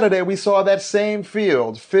on Saturday, we saw that same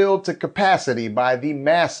field filled to capacity by the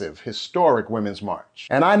massive, historic Women's March.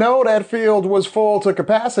 And I know that field was full to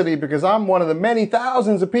capacity because I'm one of the many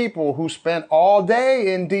thousands of people who spent all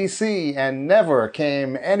day in D.C. and never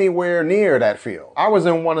came anywhere near that field. I was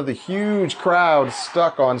in one of the huge crowds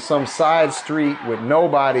stuck on some side street with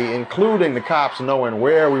nobody, including the cops, knowing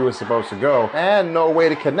where we were supposed to go, and no way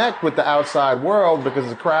to connect with the outside world because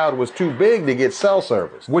the crowd was too big to get cell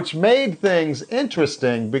service, which made things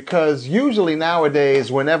interesting because usually nowadays,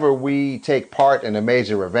 whenever we take part in a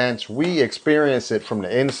major event, we experience it from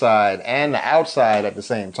the inside and the outside at the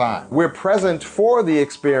same time. We're present for the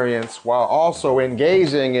experience while also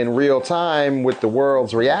engaging in real time with the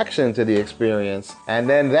world's reaction to the experience, and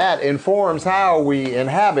then that informs how we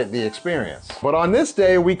inhabit the experience. But on this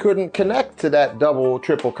day, we couldn't connect to that double,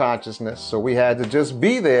 triple consciousness, so we had to just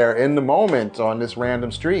be there in the moment on this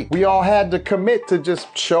random street. We all had to commit to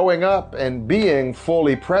just showing up and being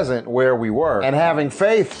fully present where we were, and having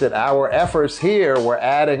faith that our efforts here were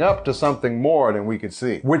adding up to something more than we could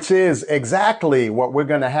see, which is exactly what we're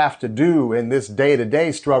going to have to do in this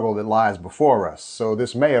day-to-day struggle that lies before us. So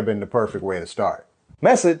this may have been the perfect way to start.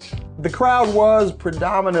 Message. The crowd was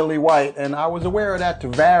predominantly white, and I was aware of that to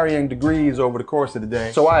varying degrees over the course of the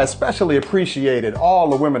day. So I especially appreciated all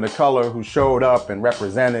the women of color who showed up and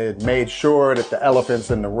represented, made sure that the elephants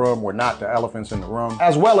in the room were not the elephants in the room,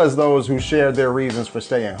 as well as those who shared their reasons for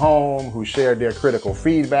staying home, who shared their critical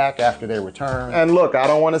feedback after they returned. And look, I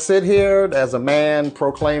don't want to sit here as a man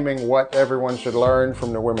proclaiming what everyone should learn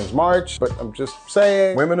from the Women's March, but I'm just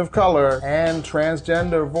saying, women of color and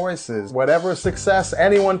transgender voices, whatever success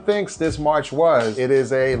anyone thinks this march was, it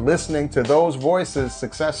is a listening to those voices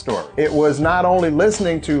success story. It was not only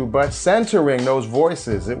listening to, but centering those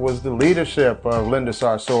voices. It was the leadership of Linda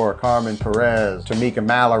Sarsour, Carmen Perez, Tamika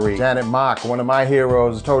Mallory, Janet Mock, one of my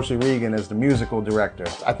heroes, Toshi Regan, as the musical director.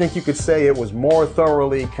 I think you could say it was more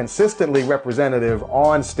thoroughly, consistently representative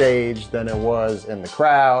on stage than it was in the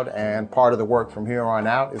crowd, and part of the work from here on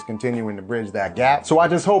out is continuing to bridge that gap. So I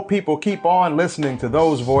just hope people keep on listening to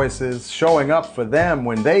those voices, showing up for them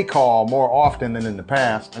when they call more often than in the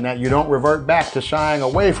past, and that you don't revert back to shying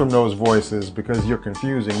away from those voices because you're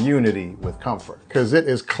confusing unity with comfort. Because it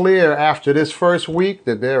is clear after this first week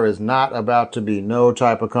that there is not about to be no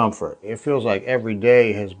type of comfort. It feels like every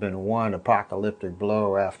day has been one apocalyptic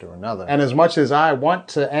blow after another. And as much as I want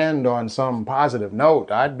to end on some positive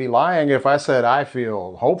note, I'd be lying if I said I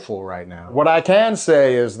feel hopeful right now. What I can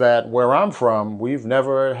say is that where I'm from, we've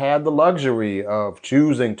never had the luxury of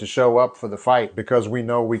choosing to show up for the fight because we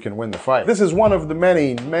know we can win the fight. This is one of the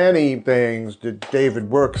many, many things that David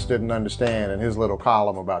Brooks didn't understand in his little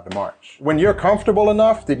column about the march. When you're comfortable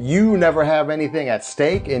enough that you never have anything at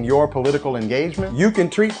stake in your political engagement, you can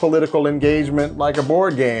treat political engagement like a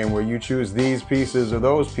board game where you choose these pieces or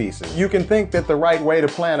those pieces. You can think that the right way to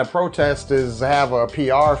plan a protest is have a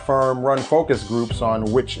PR firm run focus groups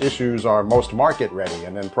on which issues are most market ready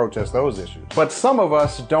and then protest those issues. But some of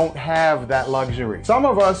us don't have that luxury. Some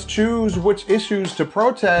of us choose which issues to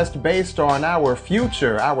protest based on our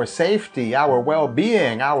future, our safety, our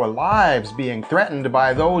well-being, our lives being threatened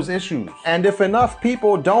by those issues. And if enough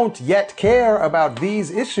people don't yet care about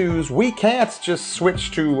these issues, we can't just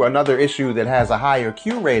switch to another issue that has a higher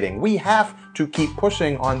Q rating. We have to keep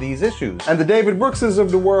pushing on these issues. And the David Brookses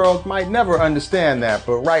of the world might never understand that,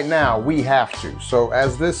 but right now we have to. So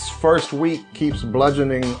as this first week keeps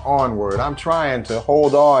bludgeoning onward, I'm trying to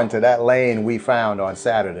hold on to that lane we found on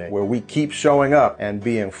Saturday, where we keep showing up and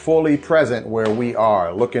being fully present where we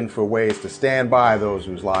are, looking for ways to stand by those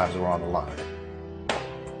whose lives are on the line.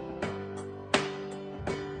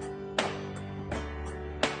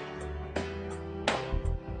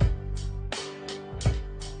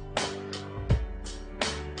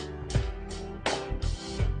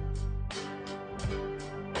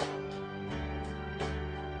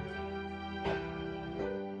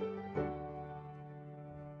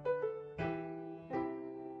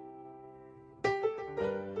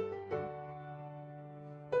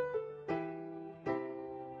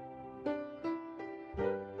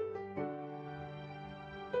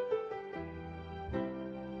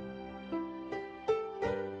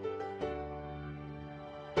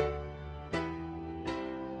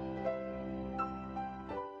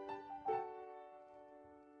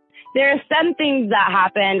 There are some things that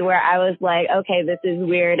happened where I was like, okay, this is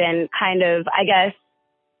weird, and kind of, I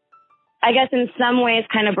guess in some ways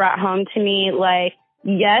kind of brought home to me, like,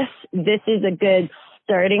 yes, this is a good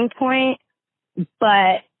starting point,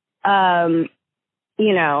 but,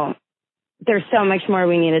 you know, there's so much more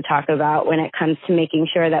we need to talk about when it comes to making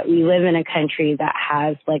sure that we live in a country that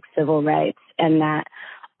has, like, civil rights, and that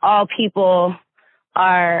all people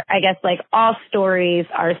are, I guess, like, all stories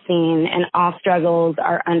are seen and all struggles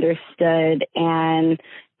are understood. And,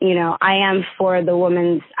 you know, I am so for the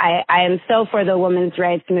women's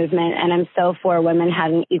rights movement, and I'm so for women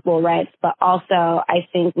having equal rights. But also, I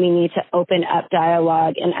think we need to open up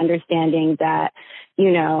dialogue and understanding that,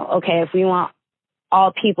 you know, okay, if we want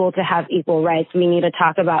all people to have equal rights, we need to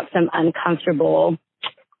talk about some uncomfortable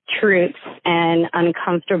truths and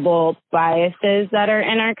uncomfortable biases that are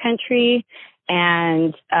in our country,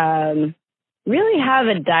 and really have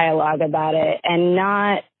a dialogue about it and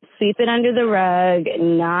not sweep it under the rug,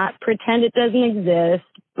 not pretend it doesn't exist,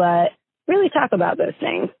 but really talk about those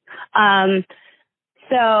things. And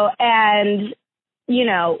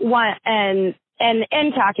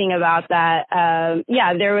talking about that,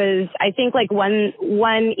 there was, I think, like one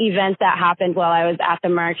event that happened while I was at the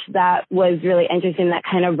march that was really interesting, that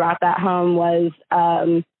kind of brought that home, was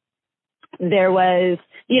there was,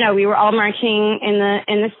 you know, we were all marching in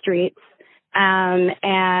the streets,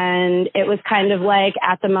 And it was kind of like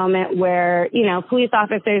at the moment where, you know, police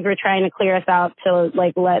officers were trying to clear us out to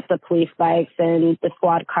like let the police bikes and the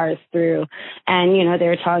squad cars through. And, you know, they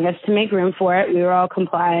were telling us to make room for it. We were all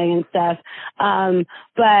complying and stuff.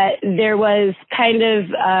 But there was kind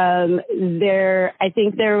of, I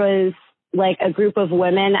think there was like a group of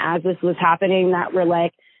women as this was happening that were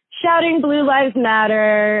like shouting Blue Lives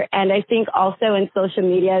Matter. And I think also in social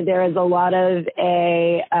media, there was a lot of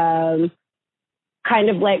kind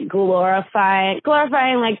of like glorifying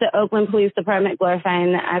like the Oakland Police Department,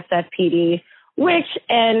 glorifying the SFPD, which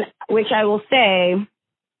I will say,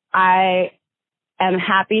 I am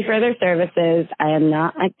happy for their services. I am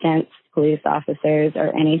not against police officers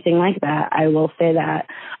or anything like that. I will say that.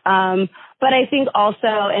 But I think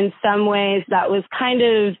also in some ways that was kind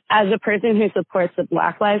of, as a person who supports the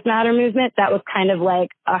Black Lives Matter movement, that was kind of like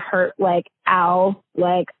a hurt, like, ow,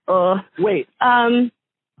 like, ugh. Wait.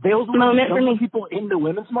 Those moment people in the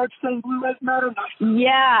Women's March saying Blue Lives Matter?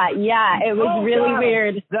 Yeah, it was really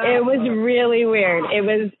weird. It was really weird. It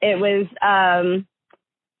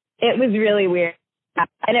was really weird.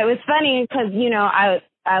 And it was funny because, you know,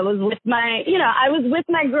 I was with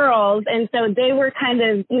my girls, and so they were kind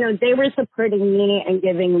of, you know, they were supporting me and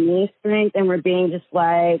giving me strength and were being just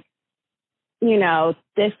like, you know,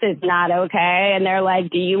 this is not okay. And they're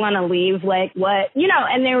like, do you want to leave? Like, what? You know,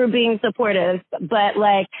 and they were being supportive. But,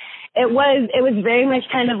 like, it was very much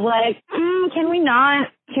kind of like, can we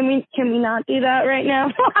not do that right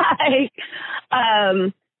now?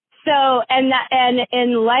 So, and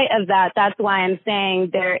in light of that, that's why I'm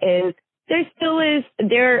saying there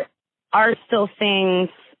are still things,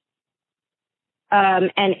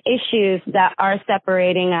 and issues that are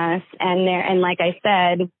separating us. And like I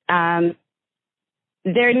said,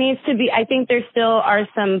 there needs to be, I think there still are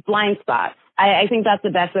some blind spots. I think that's the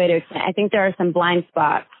best way to explain. I think there are some blind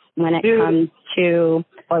spots when it comes to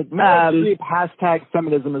hashtag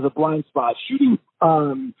feminism is a blind spot.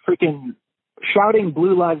 Shouting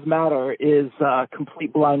Blue Lives Matter is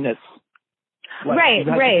complete blindness. Like,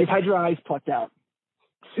 right. You've had your eyes plucked out.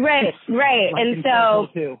 Right. And so,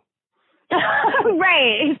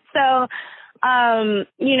 right. So,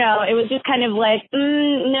 you know, it was just kind of like,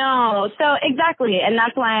 no. So exactly. And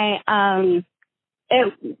that's why,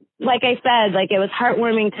 like I said, like it was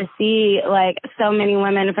heartwarming to see like so many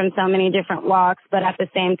women from so many different walks, but at the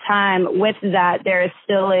same time with that, there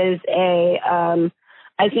still is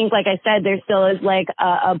I think, like I said, there still is like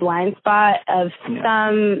a blind spot of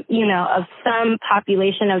some, you know, of some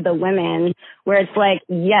population of the women where it's like,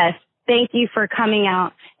 yes, thank you for coming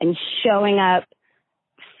out and showing up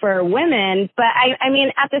for women. But I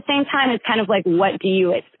mean, at the same time, it's kind of like, what do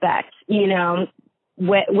you expect? You know,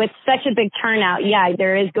 with such a big turnout, yeah,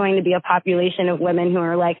 there is going to be a population of women who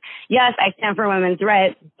are like, yes, I stand for women's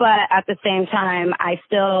rights, but at the same time, I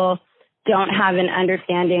still don't have an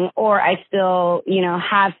understanding, or I still, you know,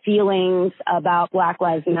 have feelings about Black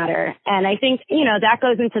Lives Matter. And I think, you know, that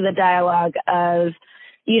goes into the dialogue of,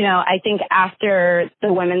 you know, I think after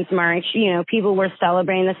the Women's March, you know, people were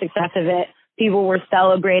celebrating the success of it. People were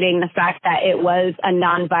celebrating the fact that it was a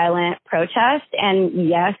nonviolent protest. And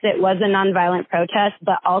yes, it was a nonviolent protest,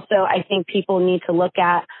 but also I think people need to look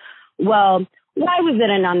at, well, why was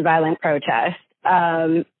it a nonviolent protest?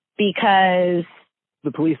 Because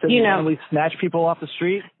the police didn't randomly snatch people off the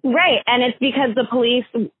street? Right. And it's because the police,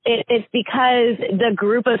 it's because the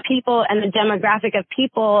group of people and the demographic of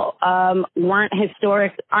people aren't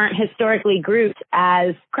historically grouped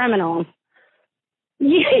as criminals.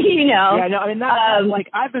 You know? Yeah, no, I mean, like,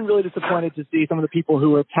 I've been really disappointed to see some of the people who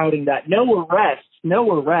were touting that. No arrests.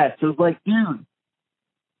 It was like, dude.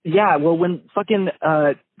 Yeah, well, when fucking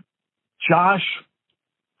Josh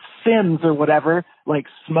Sims or whatever, like,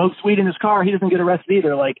 smokes weed in his car, he doesn't get arrested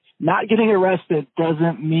either. Like, not getting arrested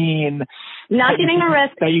doesn't mean that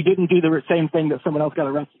you didn't do the same thing that someone else got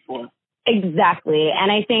arrested for. Exactly.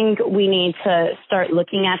 And I think we need to start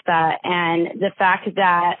looking at that. And the fact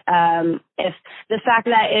that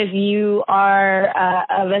if you are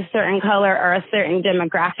of a certain color or a certain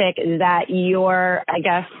demographic, that you're, I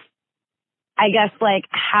guess like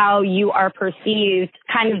how you are perceived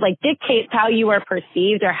kind of like dictates how you are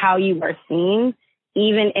perceived or how you are seen,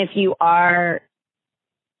 even if you are,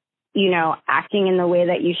 you know, acting in the way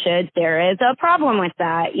that you should. There is a problem with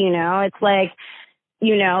that. You know, it's like,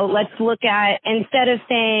 you know, let's look at, instead of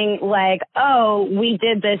saying like, oh, we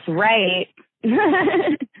did this right,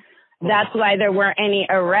 that's why there weren't any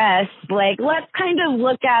arrests. Like, let's kind of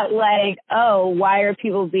look at like, oh, why are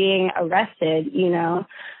people being arrested, you know?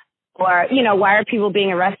 Or, you know, why are people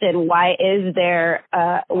being arrested? Why is there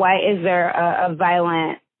a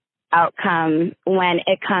violent outcome when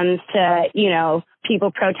it comes to, you know,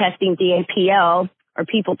 people protesting DAPL or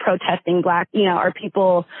people protesting or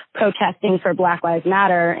people protesting for Black Lives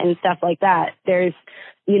Matter and stuff like that. There's,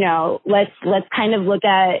 you know, let's kind of look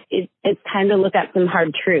at it. It's time to look at some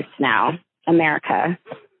hard truths now, America.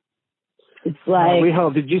 It's like, we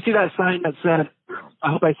hope. Did you see that sign that said,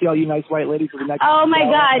 "I hope I see all you nice white ladies for the next"? Oh my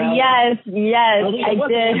God! Yes, I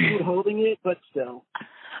did. Holding it, but still.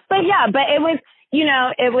 But yeah, but it was, you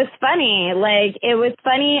know, it was funny. Like, it was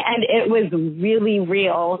funny and it was really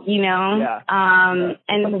real, you know? Yeah.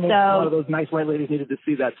 And a lot of those nice white ladies needed to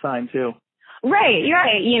see that sign too. Right,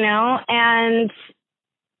 you know, and,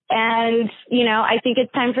 you know, I think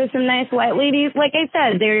it's time for some nice white ladies. Like I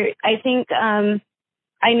said,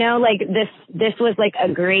 I know, like, this was like a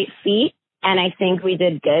great feat and I think we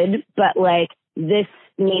did good, but like, I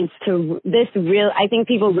think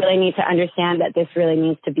people really need to understand that this really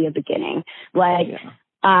needs to be a beginning. Like,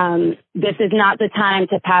 this is not the time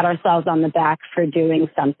to pat ourselves on the back for doing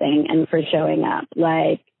something and for showing up.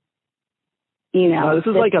 Like, you know, this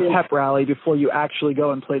is like a pep rally before you actually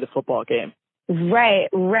go and play the football game. Right.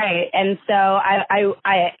 And so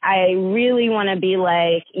I really want to be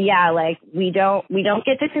like, yeah, like we don't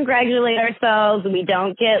get to congratulate ourselves. We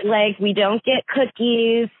don't get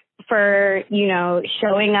cookies for, you know,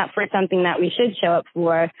 showing up for something that we should show up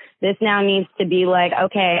for. This now needs to be like,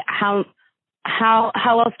 okay, how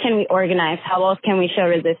else can we organize? How else can we show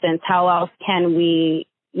resistance? How else can we,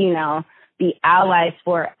 you know, be allies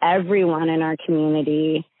for everyone in our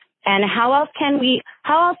community? And how else can we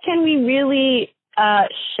really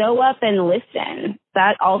show up and listen?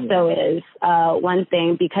 That also is one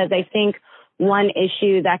thing, because I think one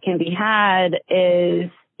issue that can be had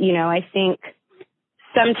is, you know, I think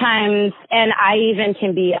sometimes, and I even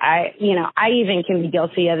can be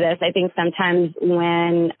guilty of this. I think sometimes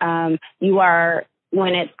when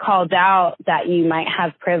when it's called out that you might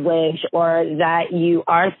have privilege or that you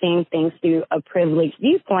are seeing things through a privileged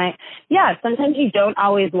viewpoint, yeah, sometimes you don't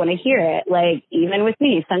always want to hear it. Like, even with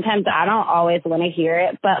me, sometimes I don't always want to hear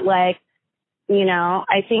it, but like, you know,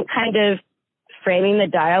 I think kind of framing the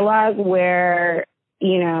dialogue where,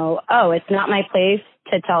 you know, oh, it's not my place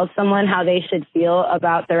to tell someone how they should feel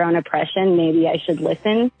about their own oppression. Maybe I should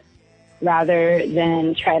listen rather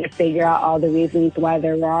than try to figure out all the reasons why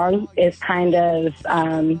they're wrong is kind of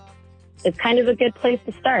a good place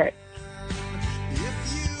to start.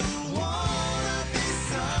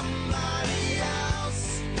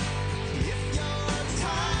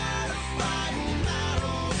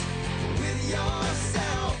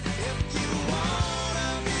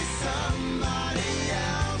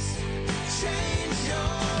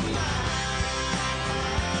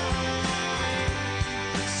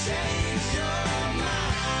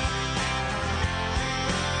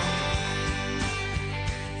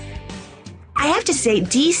 I have to say,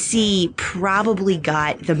 DC probably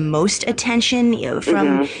got the most attention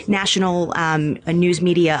from national news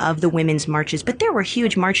media of the women's marches, but there were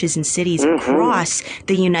huge marches in cities across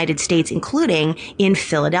the United States, including in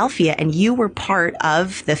Philadelphia, and you were part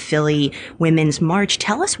of the Philly Women's March.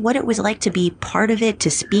 Tell us what it was like to be part of it,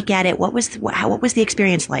 to speak at it. What was the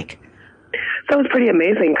experience like? So it was pretty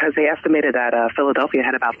amazing because they estimated that Philadelphia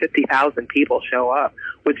had about 50,000 people show up,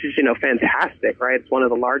 which is, you know, fantastic, right? It's one of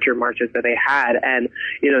the larger marches that they had. And,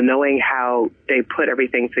 you know, knowing how they put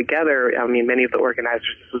everything together, I mean, many of the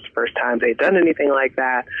organizers, this was the first time they'd done anything like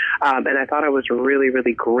that. And I thought it was really,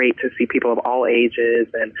 really great to see people of all ages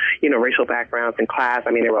and, you know, racial backgrounds and class.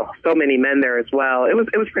 I mean, there were so many men there as well. It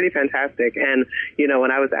was pretty fantastic. And, you know,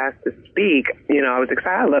 when I was asked to speak, you know, I was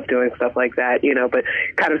excited. I love doing stuff like that, you know, but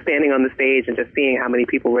kind of standing on the stage and just seeing how many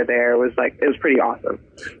people were there was pretty awesome.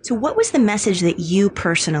 So what was the message that you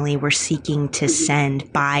personally were seeking to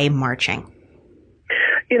send by marching?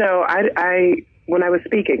 You know, I when I was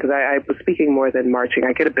speaking, because I was speaking more than marching,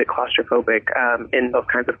 I get a bit claustrophobic in those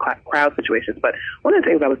kinds of crowd situations. But one of the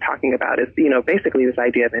things I was talking about is, you know, basically this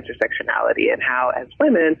idea of intersectionality and how as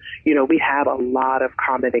women, you know, we have a lot of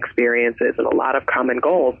common experiences and a lot of common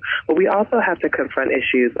goals, but we also have to confront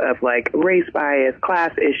issues of like race bias,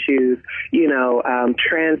 class issues, you know,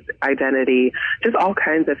 trans identity, just all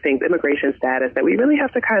kinds of things, immigration status that we really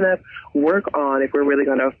have to kind of work on if we're really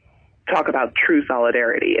going to talk about true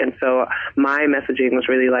solidarity. And so my messaging was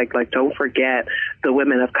really like don't forget the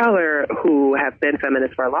women of color who have been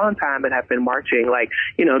feminists for a long time and have been marching. Like,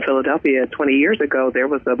 in Philadelphia 20 years ago, there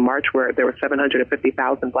was a march where there were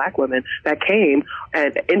 750,000 black women that came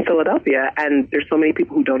in Philadelphia, and there's so many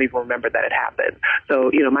people who don't even remember that it happened.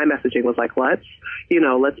 So, my messaging was like, let's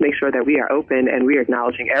make sure that we are open and we are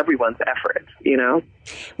acknowledging everyone's efforts,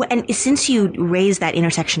 Well, and since you raised that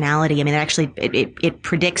intersectionality, I mean, actually, it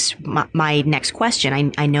predicts my next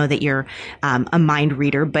question. I know that you're a mind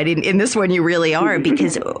reader, but in this one you really are,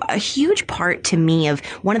 because a huge part to me of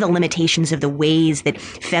one of the limitations of the ways that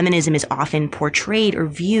feminism is often portrayed or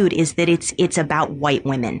viewed is that it's about white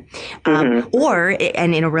women,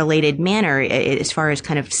 and in a related manner, as far as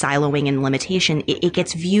kind of siloing and limitation, it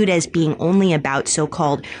gets viewed as being only about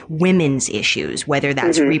so-called women's issues, whether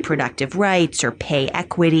that's reproductive rights or pay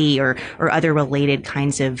equity or other related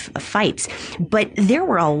kinds of fights. But there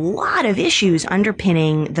were a lot of issues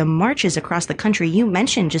underpinning the marches across the country. You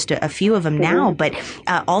mentioned just a few of them now, but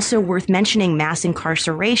also worth mentioning: mass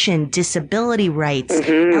incarceration, disability rights,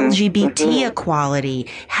 LGBT equality,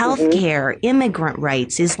 healthcare, immigrant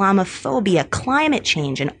rights, Islamophobia, climate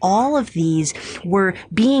change, and all of these were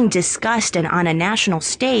being discussed and on a national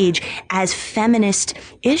stage as feminist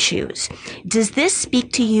issues. Does this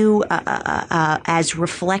speak to you as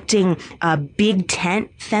reflecting big tent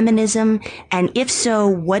feminism? And if so,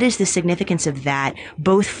 what is the significance of that,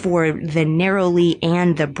 both for the narrowly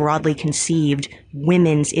and the broadly conceived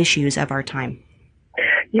women's issues of our time?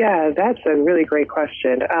 Yeah, that's a really great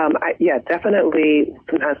question. Definitely.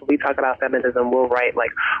 Sometimes when we talk about feminism, we'll write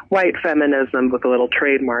like white feminism with a little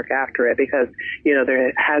trademark after it, because,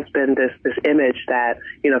 there has been this image that,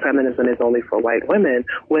 feminism is only for white women,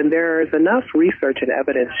 when there's enough research and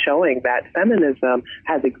evidence showing that feminism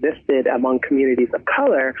has existed among communities of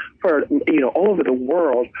color for, all over the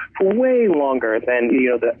world for way longer than,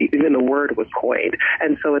 even the word was coined.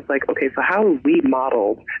 And so it's like, okay, so how have we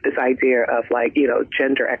modeled this idea of like,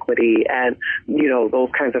 gender equity and, those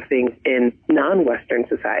kinds of things in non-Western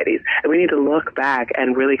societies? And we need to look back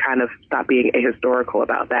and really kind of stop being ahistorical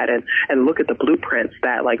about that and look at the blueprints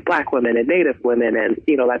that like Black women and Native women and,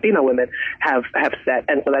 Latino women have set.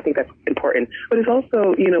 And so I think that's important. But it's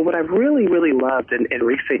also, what I've really, really loved in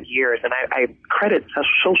recent years, and I credit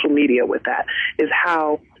social media with that, is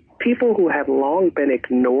how people who have long been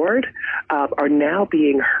ignored are now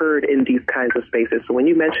being heard in these kinds of spaces. So when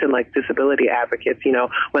you mention like disability advocates,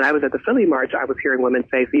 when I was at the Philly March, I was hearing women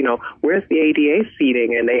say, where's the ADA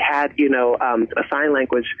seating? And they had, a sign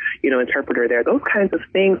language, interpreter there. Those kinds of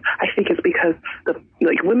things, I think, is because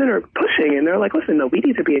women are pushing and they're like, listen, no, we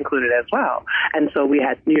need to be included as well. And so we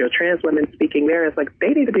had, trans women speaking there. It's like they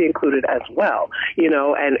need to be included as well,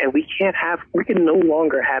 and we can no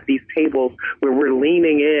longer have these tables where we're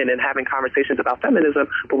leaning in and having conversations about feminism,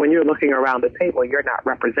 but when you're looking around the table, you're not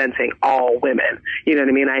representing all women. You know what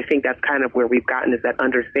I mean? I think that's kind of where we've gotten, is that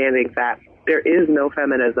understanding that there is no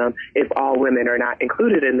feminism if all women are not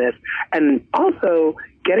included in this. And also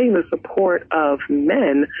getting the support of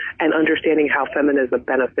men and understanding how feminism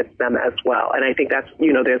benefits them as well. And I think that's,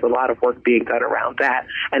 there's a lot of work being done around that.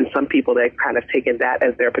 And some people, they've kind of taken that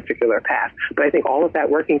as their particular path. But I think all of that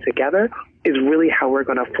working together is really how we're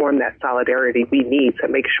going to form that solidarity we need to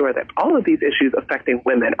make sure that all of these issues affecting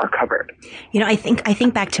women are covered. I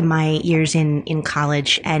think back to my years in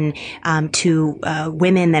college and to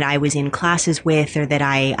women that I was in classes with, or that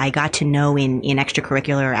I got to know in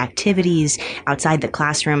extracurricular activities outside the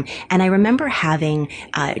classroom. And I remember having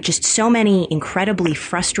just so many incredibly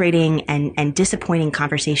frustrating and disappointing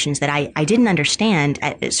conversations that I didn't understand,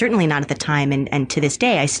 certainly not at the time, and to this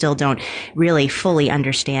day I still don't really fully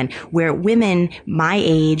understand, where women my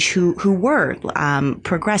age who were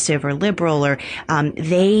progressive or liberal, or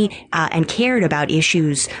they and cared about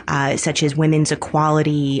issues such as women's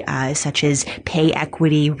equality, such as pay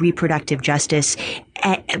equity, reproductive justice,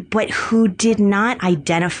 but who did not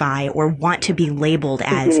identify or want to be labeled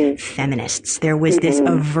as feminists. There was this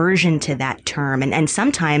aversion to that term. And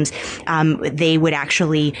sometimes they would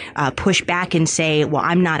actually push back and say, well,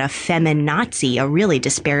 I'm not a feminazi, a really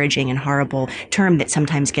disparaging and horrible term that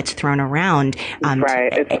sometimes gets thrown around.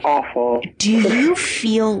 Right. It's awful. Do you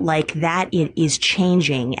feel like that it is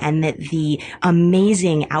changing, and that the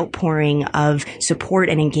amazing outpouring of support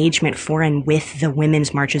and engagement for and with the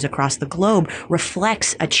women's marches across the globe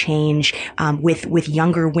reflects a change with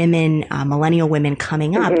younger women, millennial women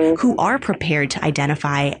coming up, who are prepared to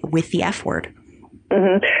identify with the F word?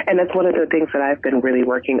 And that's one of the things that I've been really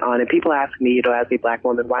working on. And people ask me, as a Black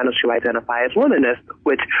woman, why don't you identify as womanist,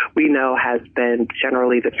 which we know has been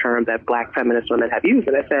generally the term that Black feminist women have used.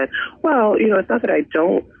 And I said, well, it's not that I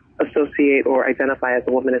don't associate or identify as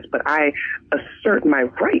a womanist, but I assert my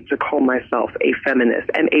right to call myself a feminist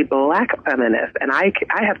and a Black feminist. And I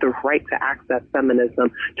have the right to access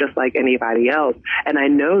feminism just like anybody else. And I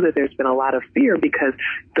know that there's been a lot of fear because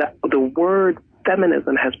the word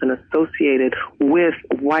feminism has been associated with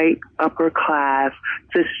white, upper class,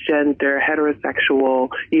 cisgender, heterosexual,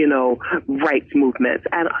 rights movements.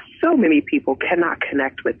 And so many people cannot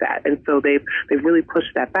connect with that. And so they've really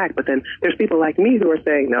pushed that back. But then there's people like me who are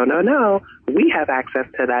saying, no, we have access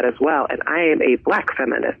to that as well. And I am a Black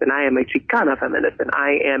feminist, and I am a Chicana feminist, and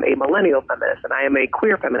I am a millennial feminist, and I am a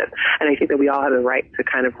queer feminist. And I think that we all have the right to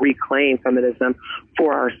kind of reclaim feminism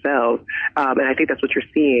for ourselves. And I think that's what you're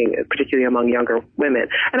seeing, particularly among younger women.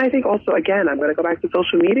 And I think also, again, I'm going to go back to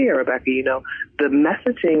social media, Rebecca, the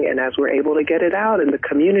messaging, and as we're able to get it out, and the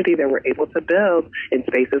community that we're able to build in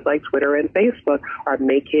spaces like Twitter and Facebook are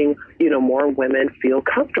making, more women feel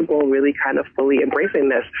comfortable really kind of fully embracing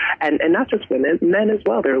this. And not just women, men as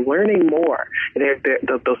well. They're learning more.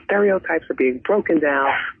 Those stereotypes are being broken down.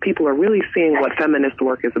 People are really seeing what feminist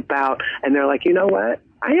work is about. And they're like, you know what?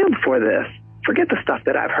 I am for this. Forget the stuff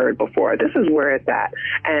that I've heard before. This is where it's at.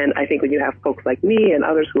 And I think when you have folks like me and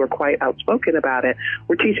others who are quite outspoken about it,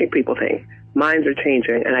 we're teaching people things. Minds are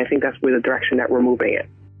changing. And I think that's where the direction that we're moving in.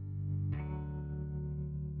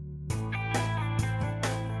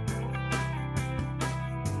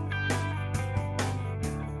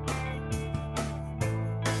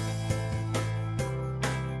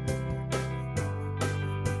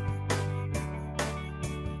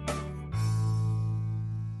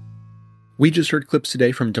 We just heard clips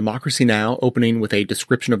today from Democracy Now!, opening with a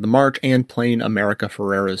description of the march and playing America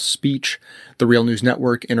Ferrera's speech. The Real News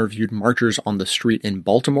Network interviewed marchers on the street in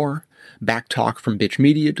Baltimore. Backtalk from Bitch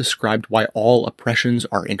Media described why all oppressions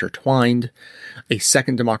are intertwined. A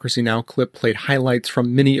second Democracy Now! Clip played highlights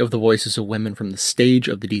from many of the voices of women from the stage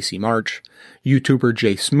of the DC March. YouTuber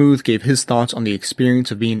Jay Smooth gave his thoughts on the experience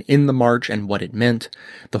of being in the march and what it meant.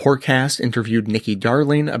 The Horcast interviewed Nikki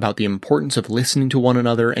Darling about the importance of listening to one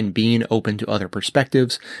another and being open to other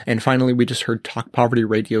perspectives. And finally, we just heard Talk Poverty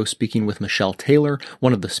Radio speaking with Michelle Taylor,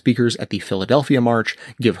 one of the speakers at the Philadelphia March,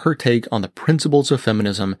 give her take on the principles of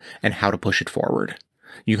feminism and how to push it forward.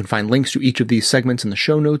 You can find links to each of these segments in the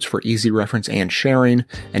show notes for easy reference and sharing.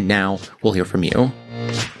 And now we'll hear from you.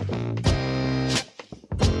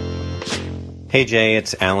 Hey Jay,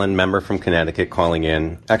 it's Alan, member from Connecticut, calling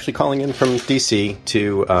in from DC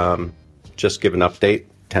to just give an update.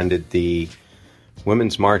 Attended the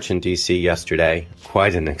Women's March in DC yesterday.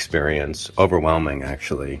 Quite an experience. Overwhelming,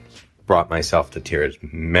 actually. Brought myself to tears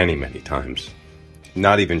many, many times.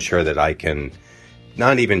 Not even sure as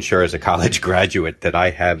a college graduate that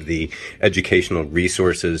I have the educational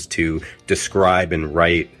resources to describe and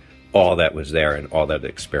write all that was there and all that I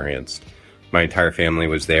experienced. My entire family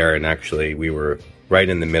was there, and actually we were right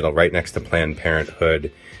in the middle, right next to Planned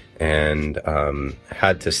Parenthood, and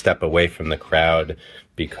had to step away from the crowd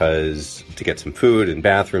because to get some food and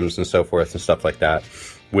bathrooms and so forth and stuff like that,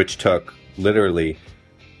 which took literally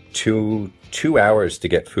two hours to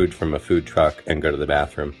get food from a food truck and go to the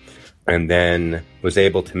bathroom. And then was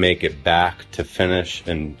able to make it back to finish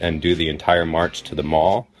and do the entire march to the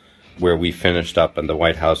mall, where we finished up on the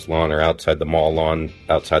White House lawn, or outside the mall lawn,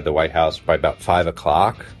 outside the White House, by about 5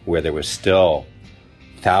 o'clock, where there was still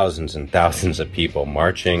thousands and thousands of people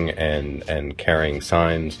marching and carrying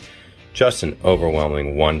signs. Just an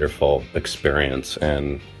overwhelming, wonderful experience.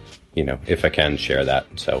 And, if I can, share that.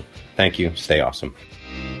 So thank you. Stay awesome.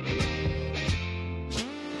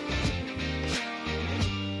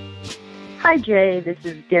 Hi, Jay. This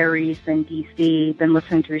is Darius in D.C. Been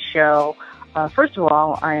listening to the show. First of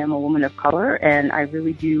all, I am a woman of color, and I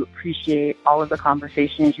really do appreciate all of the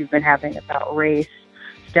conversations you've been having about race.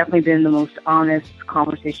 It's definitely been the most honest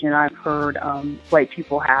conversation I've heard white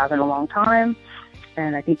people have in a long time,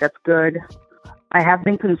 and I think that's good. I have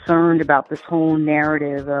been concerned about this whole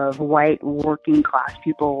narrative of white working class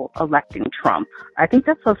people electing Trump. I think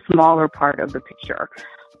that's a smaller part of the picture,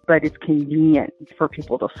 but it's convenient for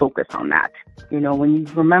people to focus on that. When you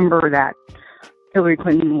remember that Hillary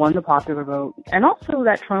Clinton won the popular vote, and also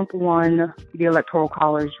that Trump won the Electoral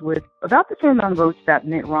College with about the same amount of votes that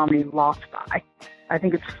Mitt Romney lost by. I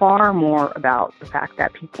think it's far more about the fact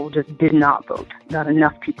that people just did not vote. Not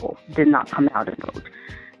enough people did not come out and vote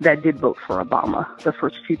that did vote for Obama the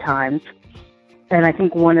first few times. And I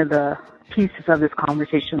think one of the pieces of this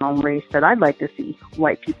conversation on race that I'd like to see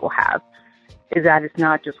white people have is that it's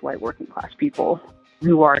not just white working class people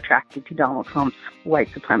who are attracted to Donald Trump's white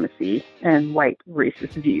supremacy and white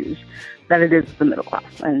racist views, that it is the middle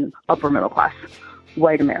class and upper middle class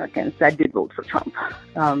white Americans that did vote for Trump.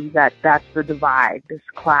 That's the divide, this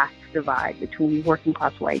class divide between working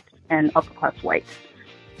class whites and upper class whites,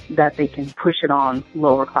 that they can push it on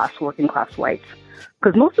lower class, working class whites.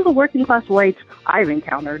 Because most of the working class whites I've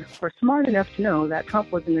encountered were smart enough to know that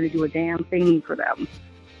Trump wasn't going to do a damn thing for them.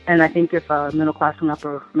 And I think if middle class and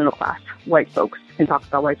upper middle class white folks can talk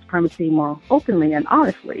about white supremacy more openly and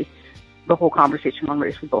honestly, the whole conversation on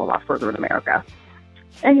race would go a lot further in America.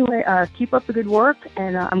 Anyway, keep up the good work,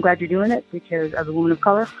 and I'm glad you're doing it, because as a woman of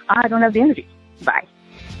color, I don't have the energy. Bye.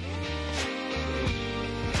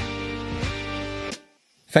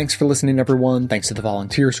 Thanks for listening, everyone. Thanks to the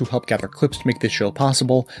volunteers who helped gather clips to make this show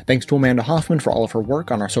possible. Thanks to Amanda Hoffman for all of her work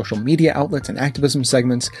on our social media outlets and activism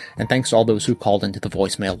segments. And thanks to all those who called into the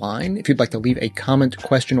voicemail line. If you'd like to leave a comment,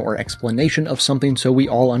 question, or explanation of something so we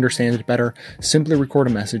all understand it better, simply record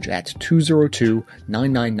a message at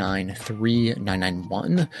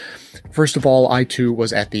 202-999-3991. First of all, I too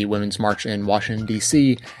was at the Women's March in Washington,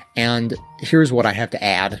 D.C., and here's what I have to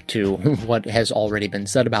add to what has already been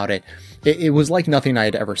said about it. It was like nothing I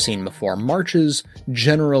had ever seen before. Marches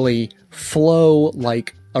generally flow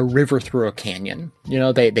like a river through a canyon. You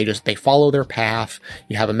know, they follow their path.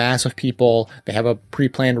 You have a mass of people. They have a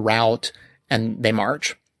pre-planned route, and they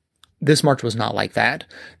march. This march was not like that.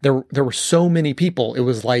 There were so many people. It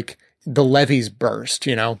was like the levees burst,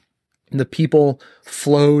 you know. The people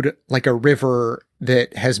flowed like a river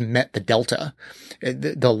that has met the delta.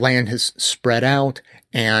 The land has spread out,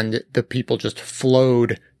 and the people just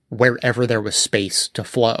flowed wherever there was space to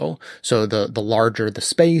flow. So the larger the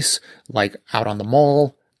space, like out on the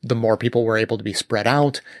mall, the more people were able to be spread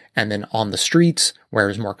out. And then on the streets, where it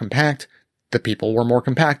was more compact, the people were more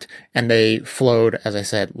compact, and they flowed, as I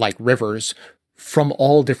said, like rivers from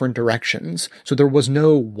all different directions. So there was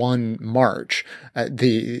no one march.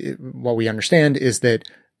 What we understand is that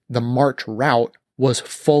the march route was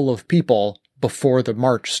full of people before the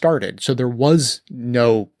march started. So there was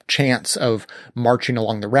no chance of marching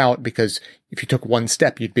along the route, because if you took one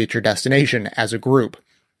step, you'd be at your destination as a group.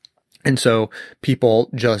 And so people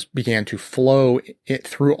just began to flow it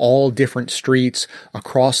through all different streets,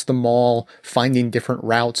 across the mall, finding different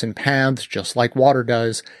routes and paths, just like water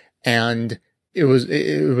does. And it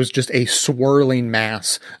was just a swirling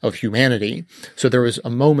mass of humanity. So there was a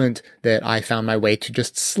moment that I found my way to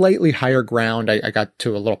just slightly higher ground. I got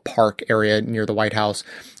to a little park area near the White House,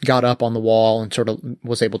 got up on the wall and sort of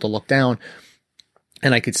was able to look down.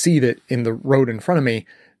 And I could see that in the road in front of me,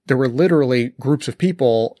 there were literally groups of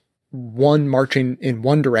people, one marching in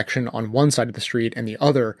one direction on one side of the street and the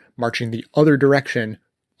other marching the other direction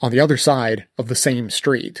on the other side of the same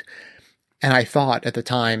street. And I thought at the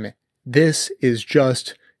time, this is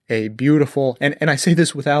just a beautiful, and I say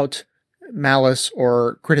this without malice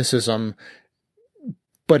or criticism,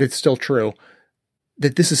 but it's still true,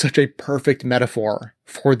 that this is such a perfect metaphor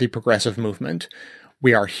for the progressive movement.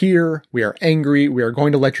 We are here, we are angry, we are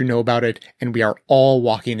going to let you know about it, and we are all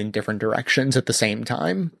walking in different directions at the same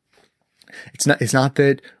time. It's not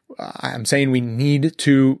that I'm saying we need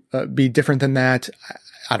to be different than that.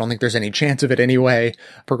 I don't think there's any chance of it anyway.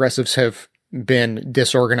 Progressives have been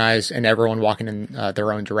disorganized and everyone walking in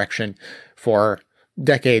their own direction for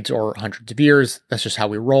decades or hundreds of years. That's just how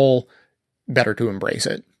we roll. Better to embrace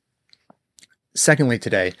it. Secondly,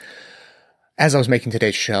 today, as I was making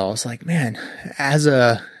today's show, I was like, man, as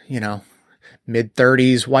a,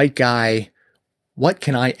 mid-30s white guy, what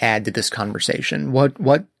can I add to this conversation?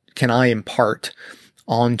 What can I impart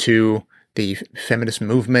onto the feminist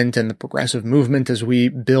movement and the progressive movement as we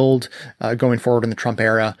build going forward in the Trump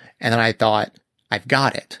era? And then I thought, I've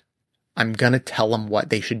got it. I'm going to tell them what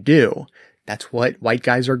they should do. That's what white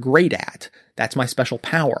guys are great at. That's my special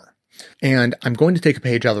power. And I'm going to take a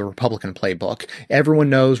page out of the Republican playbook. Everyone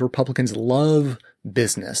knows Republicans love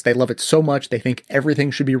business. They love it so much they think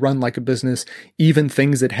everything should be run like a business. Even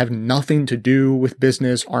things that have nothing to do with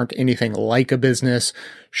business, aren't anything like a business,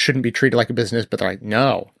 shouldn't be treated like a business, but they're like,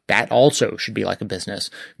 no, that also should be like a business.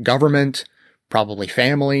 Government, probably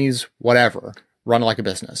families, whatever, run like a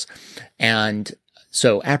business. And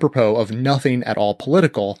so apropos of nothing at all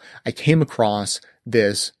political, I came across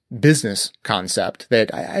this business concept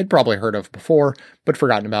that I'd probably heard of before, but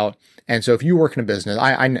forgotten about. And so if you work in a business,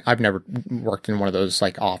 I've never worked in one of those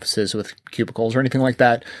like offices with cubicles or anything like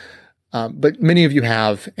that. But many of you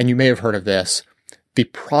have, and you may have heard of this, the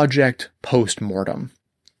project postmortem.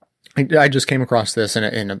 I just came across this in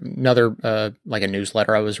another, like a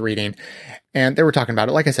newsletter I was reading, and they were talking about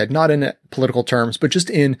it, like I said, not in political terms, but just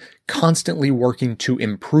in constantly working to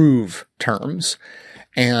improve terms.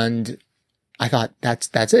 And I thought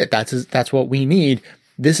that's it. That's what we need.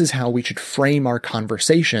 This is how we should frame our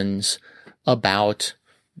conversations about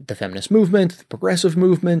the feminist movement, the progressive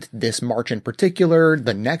movement, this march in particular,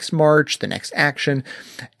 the next march, the next action.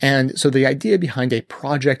 And so the idea behind a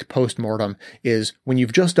project postmortem is when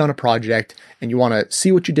you've just done a project and you want to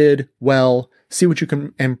see what you did well, see what you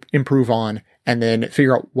can improve on, and then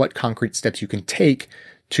figure out what concrete steps you can take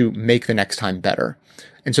to make the next time better.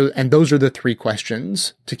 And those are the three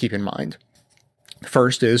questions to keep in mind.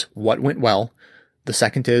 First is what went well. The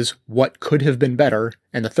second is what could have been better.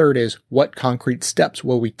 And the third is what concrete steps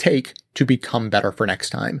will we take to become better for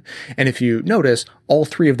next time? And if you notice, all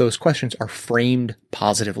three of those questions are framed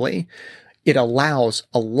positively. It allows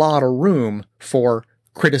a lot of room for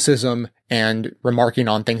criticism and remarking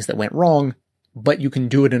on things that went wrong, but you can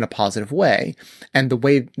do it in a positive way. And the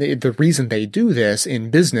reason they do this in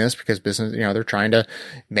business, because business, they're trying to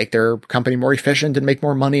make their company more efficient and make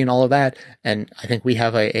more money and all of that. And I think we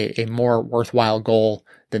have a more worthwhile goal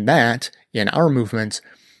than that in our movements.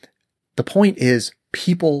 The point is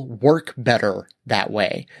people work better that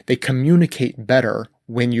way. They communicate better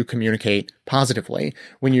when you communicate positively.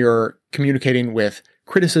 When you're communicating with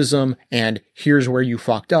criticism and here's where you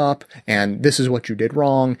fucked up and this is what you did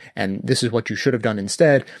wrong and this is what you should have done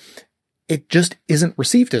instead, it just isn't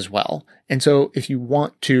received as well. And so if you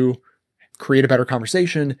want to create a better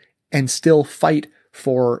conversation and still fight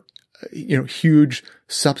for, huge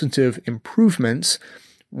substantive improvements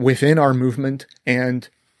within our movement and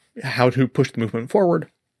how to push the movement forward,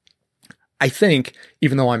 I think,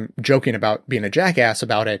 even though I'm joking about being a jackass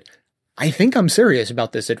about it, I think I'm serious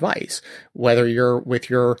about this advice, whether you're with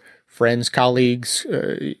your friends, colleagues,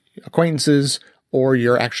 acquaintances, or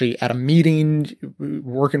you're actually at a meeting,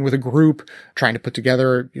 working with a group, trying to put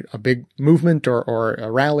together a big movement or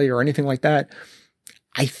a rally or anything like that.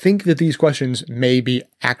 I think that these questions may be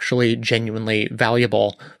actually genuinely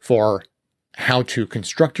valuable for how to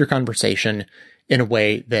construct your conversation in a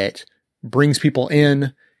way that brings people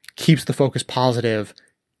in, keeps the focus positive,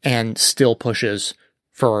 and still pushes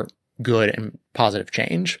for good and positive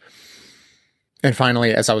change. And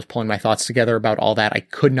finally, as I was pulling my thoughts together about all that, I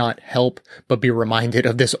could not help but be reminded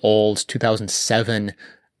of this old 2007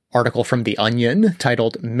 article from The Onion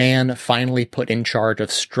titled "Man Finally Put in Charge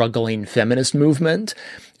of Struggling Feminist Movement."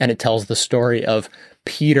 And it tells the story of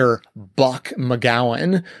Peter Buck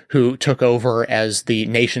McGowan, who took over as the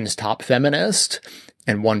nation's top feminist.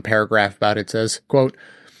 And one paragraph about it says, quote,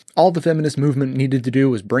 "All the feminist movement needed to do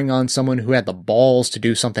was bring on someone who had the balls to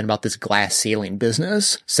do something about this glass ceiling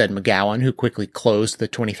business," said McGowan, who quickly closed the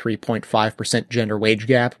 23.5% gender wage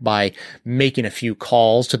gap by making a few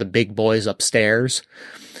calls to the big boys upstairs.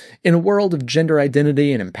 "In a world of gender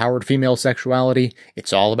identity and empowered female sexuality,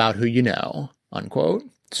 it's all about who you know," unquote.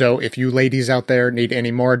 So if you ladies out there need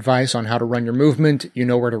any more advice on how to run your movement, you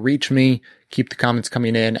know where to reach me. Keep the comments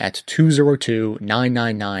coming in at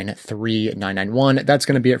 202-999-3991. That's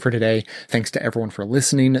going to be it for today. Thanks to everyone for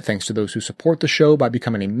listening. Thanks to those who support the show by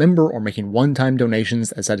becoming a member or making one-time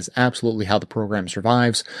donations, as that is absolutely how the program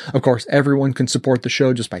survives. Of course, everyone can support the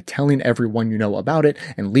show just by telling everyone you know about it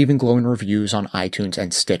and leaving glowing reviews on iTunes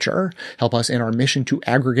and Stitcher. Help us in our mission to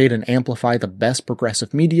aggregate and amplify the best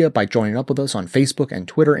progressive media by joining up with us on Facebook and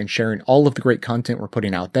Twitter and sharing all of the great content we're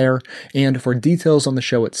putting out there. And for details on the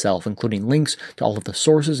show itself, including links to all of the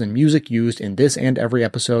sources and music used in this and every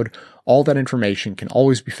episode, all that information can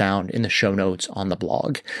always be found in the show notes on the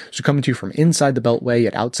blog. So coming to you from inside the Beltway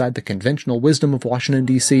yet outside the conventional wisdom of Washington,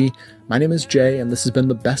 D.C., my name is Jay, and this has been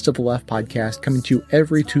the Best of the Left podcast, coming to you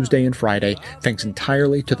every Tuesday and Friday, thanks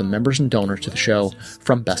entirely to the members and donors to the show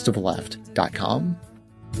from bestoftheleft.com.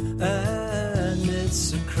 And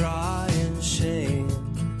it's a crying shame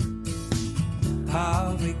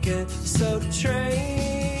how we get so trained.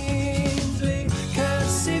 We can't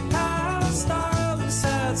see past all the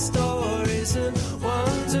sad stories and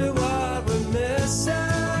wonder what we're missing.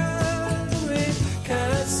 We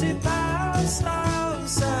can't see past all the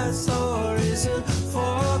sad stories.